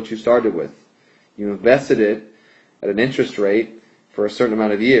principal is what you started with. You invested it at an interest rate for a certain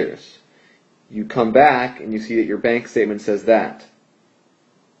amount of years. You come back and you see that your bank statement says that,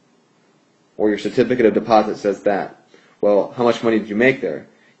 or your certificate of deposit says that. Well, how much money did you make there?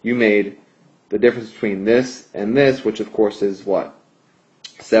 You made the difference between this and this, which of course is what?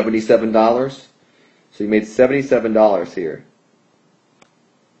 $77? So you made $77 here,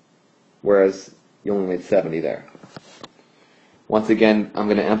 whereas you only made 70 there. Once again, I'm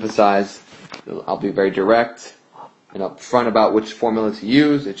going to emphasize, I'll be very direct and upfront about which formula to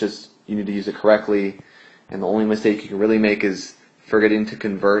use. It's just, you need to use it correctly, and the only mistake you can really make is forgetting to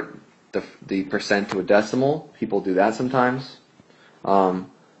convert the percent to a decimal. People do that sometimes. There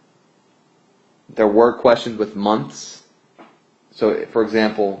were questions with months. So, for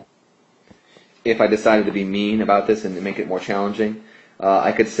example, if I decided to be mean about this and to make it more challenging,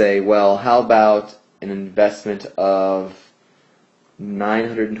 I could say, well, how about an investment of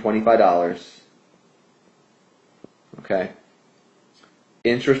 $925? Okay.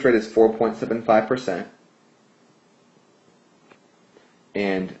 Interest rate is 4.75%,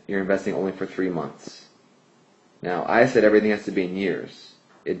 and you're investing only for 3 months. Now, I said everything has to be in years.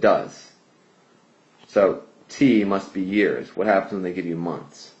 It does. So, T must be years. What happens when they give you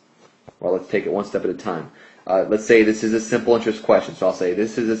months? Well, let's take it one step at a time. Let's say this is a simple interest question. So I'll say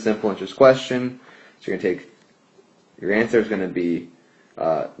this is a simple interest question. So you're going to take, your answer is going to be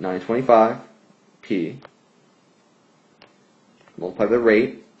 925 P. Multiply the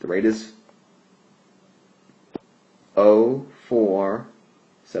rate. The rate is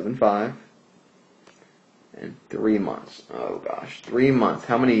 0.475. And 3 months. Oh gosh, 3 months.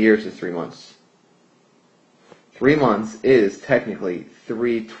 How many years is 3 months? 3 months is technically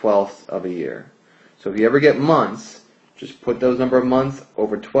 3/12 of a year. So if you ever get months, just put those number of months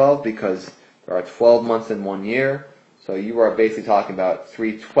over 12 because there are 12 months in 1 year. So you are basically talking about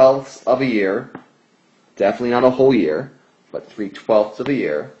 3/12 of a year. Definitely not a whole year, but 3/12 of a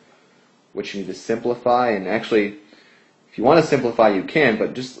year, which you need to simplify. And actually, if you want to simplify, you can,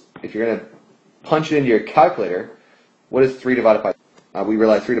 but just if you're going to punch it into your calculator, what is 3 divided by? We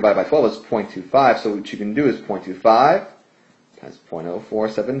realize 3 divided by 12 is 0.25, so what you can do is 0.25 times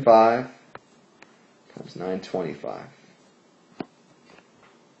 0.0475 times 925.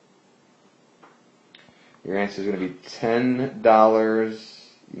 Your answer is going to be $10.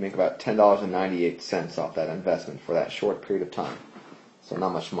 You make about $10.98 off that investment for that short period of time. So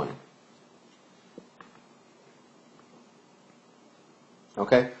not much money.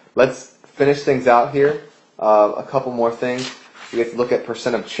 Okay, let's finish things out here. A couple more things. We have to look at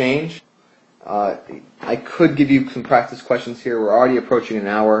percent of change. I could give you some practice questions here. We're already approaching an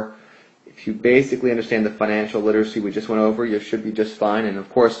hour. If you basically understand the financial literacy we just went over, you should be just fine. And of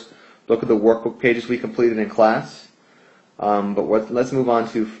course, look at the workbook pages we completed in class. But let's move on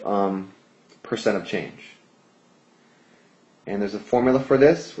to percent of change. And there's a formula for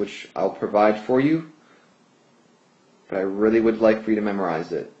this, which I'll provide for you. But I really would like for you to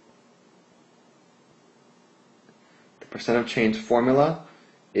memorize it. The percent of change formula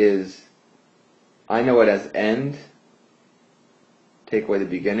is, I know it as end, take away the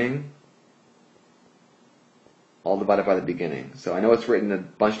beginning, all divided by the beginning. So I know it's written a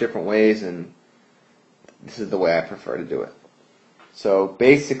bunch of different ways, and this is the way I prefer to do it. So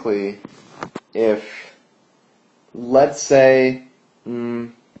basically, if, let's say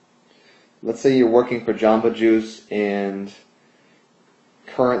you're working for Jamba Juice, and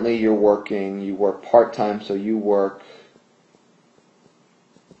currently you work part-time, so you work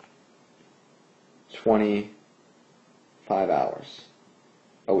 25 hours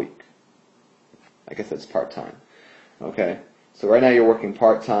a week. I guess that's part-time. Okay, so right now you're working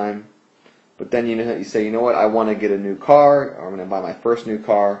part-time, but then you say, you know what, I want to get a new car, or I'm going to buy my first new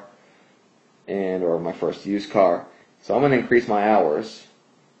car, or my first used car. So I'm going to increase my hours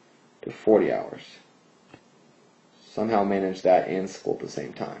to 40 hours. Somehow manage that and school at the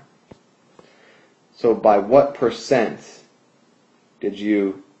same time. So by what percent did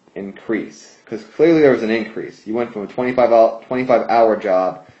you increase? Because clearly there was an increase. You went from a 25-hour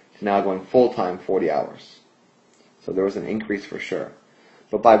job to now going full-time 40 hours. So there was an increase for sure.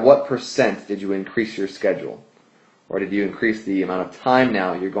 But by what percent did you increase your schedule? Or did you increase the amount of time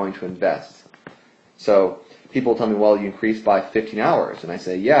now you're going to invest? So people tell me, well, you increased by 15 hours. And I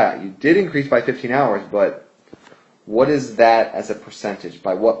say, yeah, you did increase by 15 hours, but what is that as a percentage?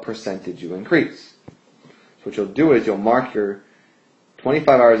 By what percent did you increase? So what you'll do is you'll mark your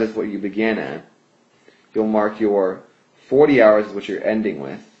 25 hours as what you began at. You'll mark your 40 hours as what you're ending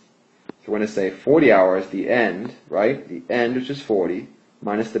with. So we're going to say 40 hours, the end, right? The end, which is 40,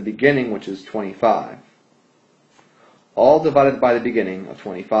 minus the beginning, which is 25. All divided by the beginning of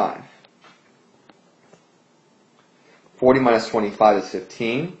 25. 40 minus 25 is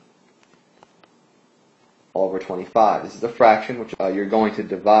 15. All over 25. This is a fraction which you're going to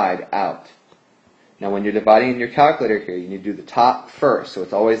divide out. Now when you're dividing in your calculator here, you need to do the top first. So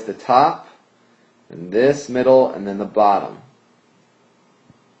it's always the top, and this, middle, and then the bottom.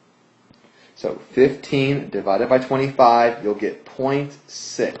 So 15 divided by 25, you'll get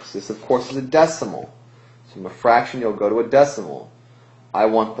 0.6. This, of course, is a decimal. So from a fraction, you'll go to a decimal. I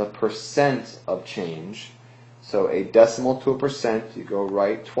want the percent of change. So a decimal to a percent, you go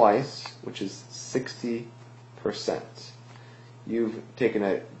right twice, which is 60%. You've taken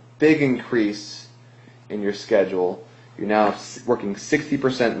a big increase in your schedule. You're now working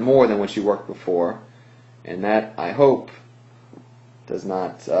 60% more than what you worked before. And that, I hope, does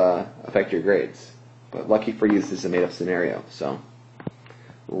not affect your grades. But lucky for you, this is a made-up scenario. So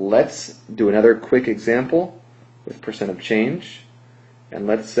let's do another quick example with percent of change. And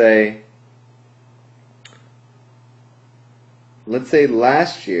let's say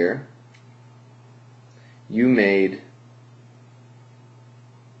last year you made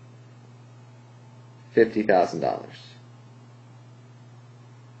 $50,000.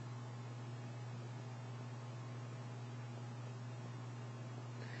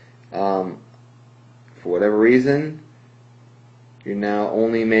 For whatever reason, you're now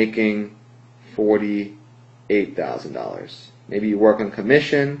only making $48,000. Maybe you work on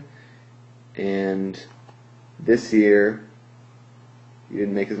commission, and this year you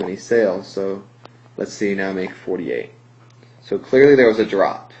didn't make as many sales, so let's say you now make 48. So clearly there was a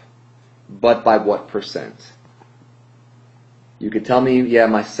drop, but by what percent? You could tell me, yeah,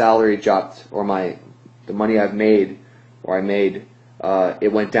 my salary dropped, or the the money I've made, or I made,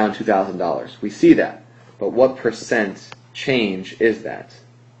 it went down $2,000. We see that. But what percent change is that?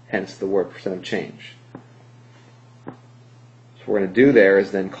 Hence the word percent of change. So what we're going to do there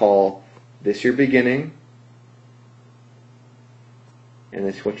is then call this your beginning, and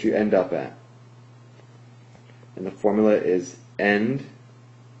this is what you end up at. And the formula is end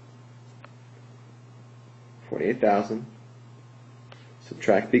 48,000,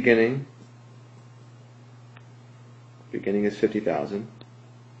 subtract beginning, beginning is 50,000,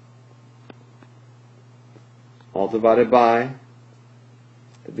 all divided by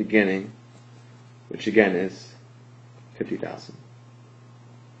the beginning, which again is 50,000.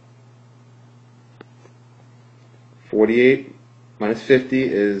 48 minus 50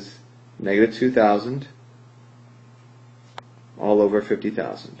 is negative 2,000, all over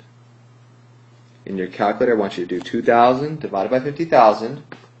 50,000. In your calculator, I want you to do 2,000 divided by 50,000,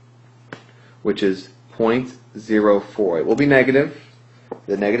 which is 0.04. It will be negative.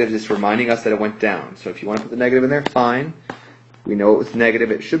 The negative is just reminding us that it went down. So if you want to put the negative in there, fine. We know it was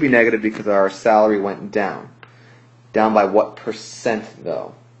negative. It should be negative because our salary went down. Down by what percent,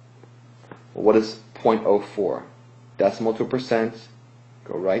 though? Well, what is 0.04? Decimal to a percent.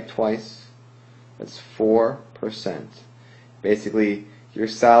 Go right twice. That's 4%. Basically, your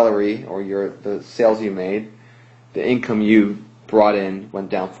salary, or the sales you made, the income you brought in went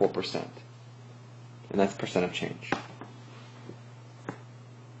down 4%. And that's percent of change.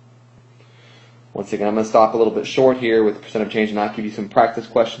 Once again, I'm going to stop a little bit short here with the percent of change and not give you some practice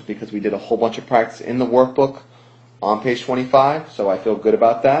questions because we did a whole bunch of practice in the workbook on page 25, so I feel good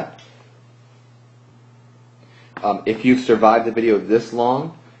about that. If you've survived the video this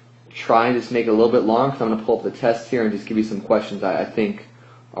long, try and just make it a little bit long because I'm going to pull up the test here and just give you some questions I think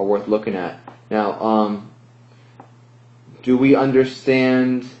are worth looking at. Now, do we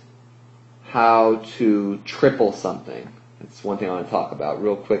understand how to triple something? That's one thing I want to talk about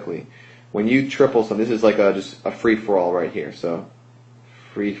real quickly. When you triple something, this is like just a free-for-all right here. So,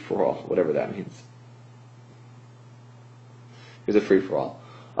 free-for-all, whatever that means. Here's a free-for-all.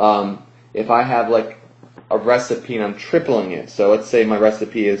 If I have like a recipe and I'm tripling it, so let's say my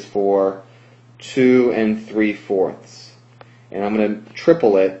recipe is for 2 3/4, and I'm going to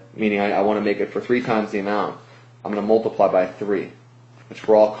triple it, meaning I want to make it for 3 times the amount. I'm going to multiply by 3, which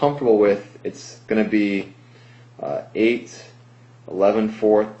we're all comfortable with. It's going to be 8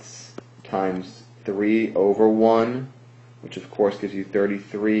 11/4 times 3 over 1, which of course gives you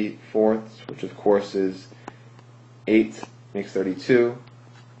 33/4, which of course is 8 makes 32.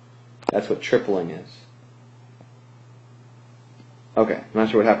 That's what tripling is. Okay, I'm not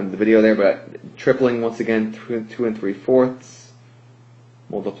sure what happened to the video there, but tripling, once again, 2 3/4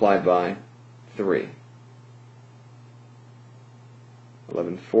 multiplied by 3.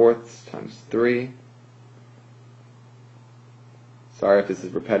 11/4 times 3. Sorry if this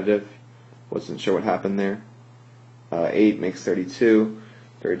is repetitive. Wasn't sure what happened there. 8 makes 32.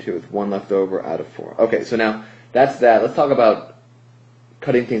 32 with 1 left over out of 4. Okay, so now that's that. Let's talk about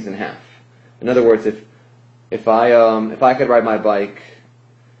cutting things in half. In other words, if I could ride my bike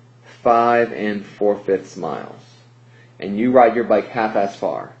 5 4/5 miles, and you ride your bike half as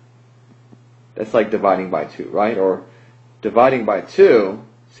far, that's like dividing by 2, right? Or dividing by 2.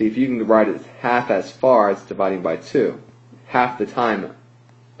 See, if you can ride it half as far, it's dividing by 2. Half the time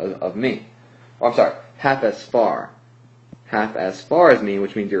of me. Oh, I'm sorry, half as far. Half as far as me,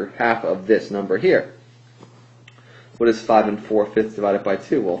 which means you're half of this number here. What is 5 4/5 divided by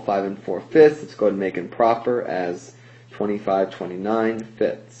 2? Well, 5 4/5, let's go ahead and make it proper as 25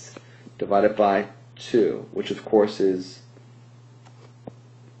 29/5 divided by 2, which of course is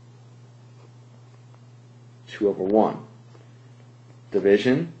 2 over 1.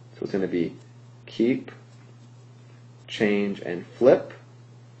 Division, so it's going to be keep, change, and flip,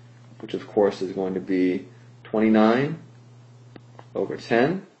 which of course is going to be 29 over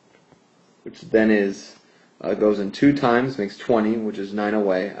 10, which then is goes in 2 times, makes 20, which is 9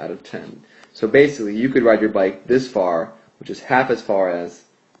 away out of 10. So basically, you could ride your bike this far, which is half as far as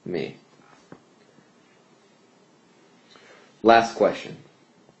me. Last question.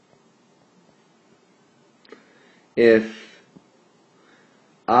 If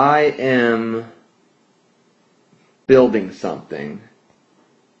I am building something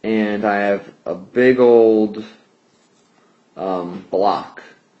and I have a big old block,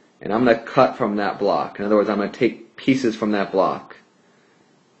 and I'm going to cut from that block. In other words, I'm going to take pieces from that block.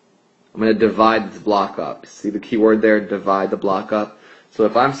 I'm going to divide this block up. See the key word there? Divide the block up. So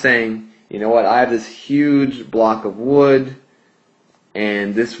if I'm saying, you know what, I have this huge block of wood,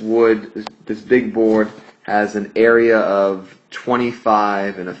 and this wood, this big board, has an area of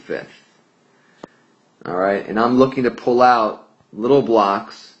 25 1/5. Alright, and I'm looking to pull out little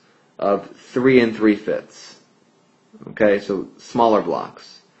blocks of 3 3/5. Okay, so smaller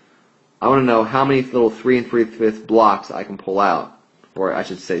blocks. I want to know how many little 3 3/5 blocks I can pull out, or I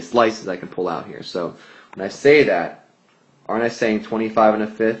should say slices I can pull out here. So when I say that, aren't I saying 25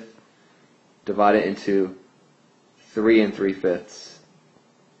 1/5? Divide it into 3 3/5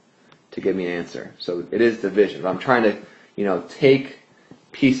 to give me an answer. So it is division. But I'm trying to, take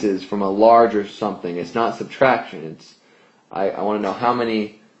pieces from a larger something. It's not subtraction. It's I want to know how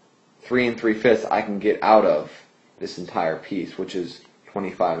many 3 3/5 I can get out of this entire piece, which is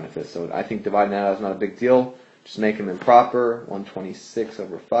 25 1/5. So I think dividing that out is not a big deal. Just make them improper.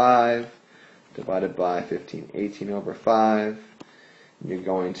 1/26/5 divided by 15/18/5. You're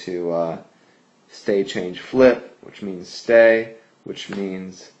going to stay, change, flip, which means stay, which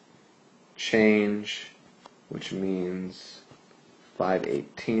means change, which means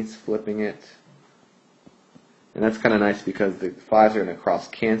 5/18 flipping it. And that's kind of nice because the 5s are going to cross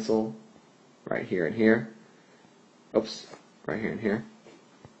cancel right here and here. Oops, right here and here.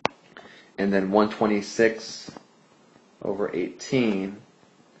 And then 1/26/18.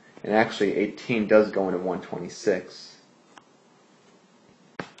 And actually 18 does go into 1/26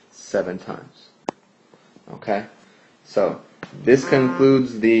 7 times. Okay? So this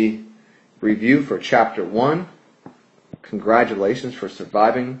concludes the review for chapter 1. Congratulations for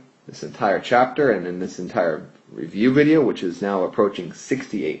surviving this entire chapter and in this entire review video, which is now approaching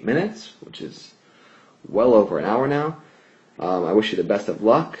 68 minutes, which is well over an hour now. I wish you the best of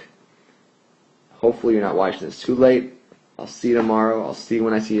luck. Hopefully you're not watching this too late. I'll see you tomorrow. I'll see you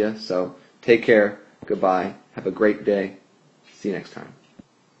when I see you. So take care. Goodbye. Have a great day. See you next time.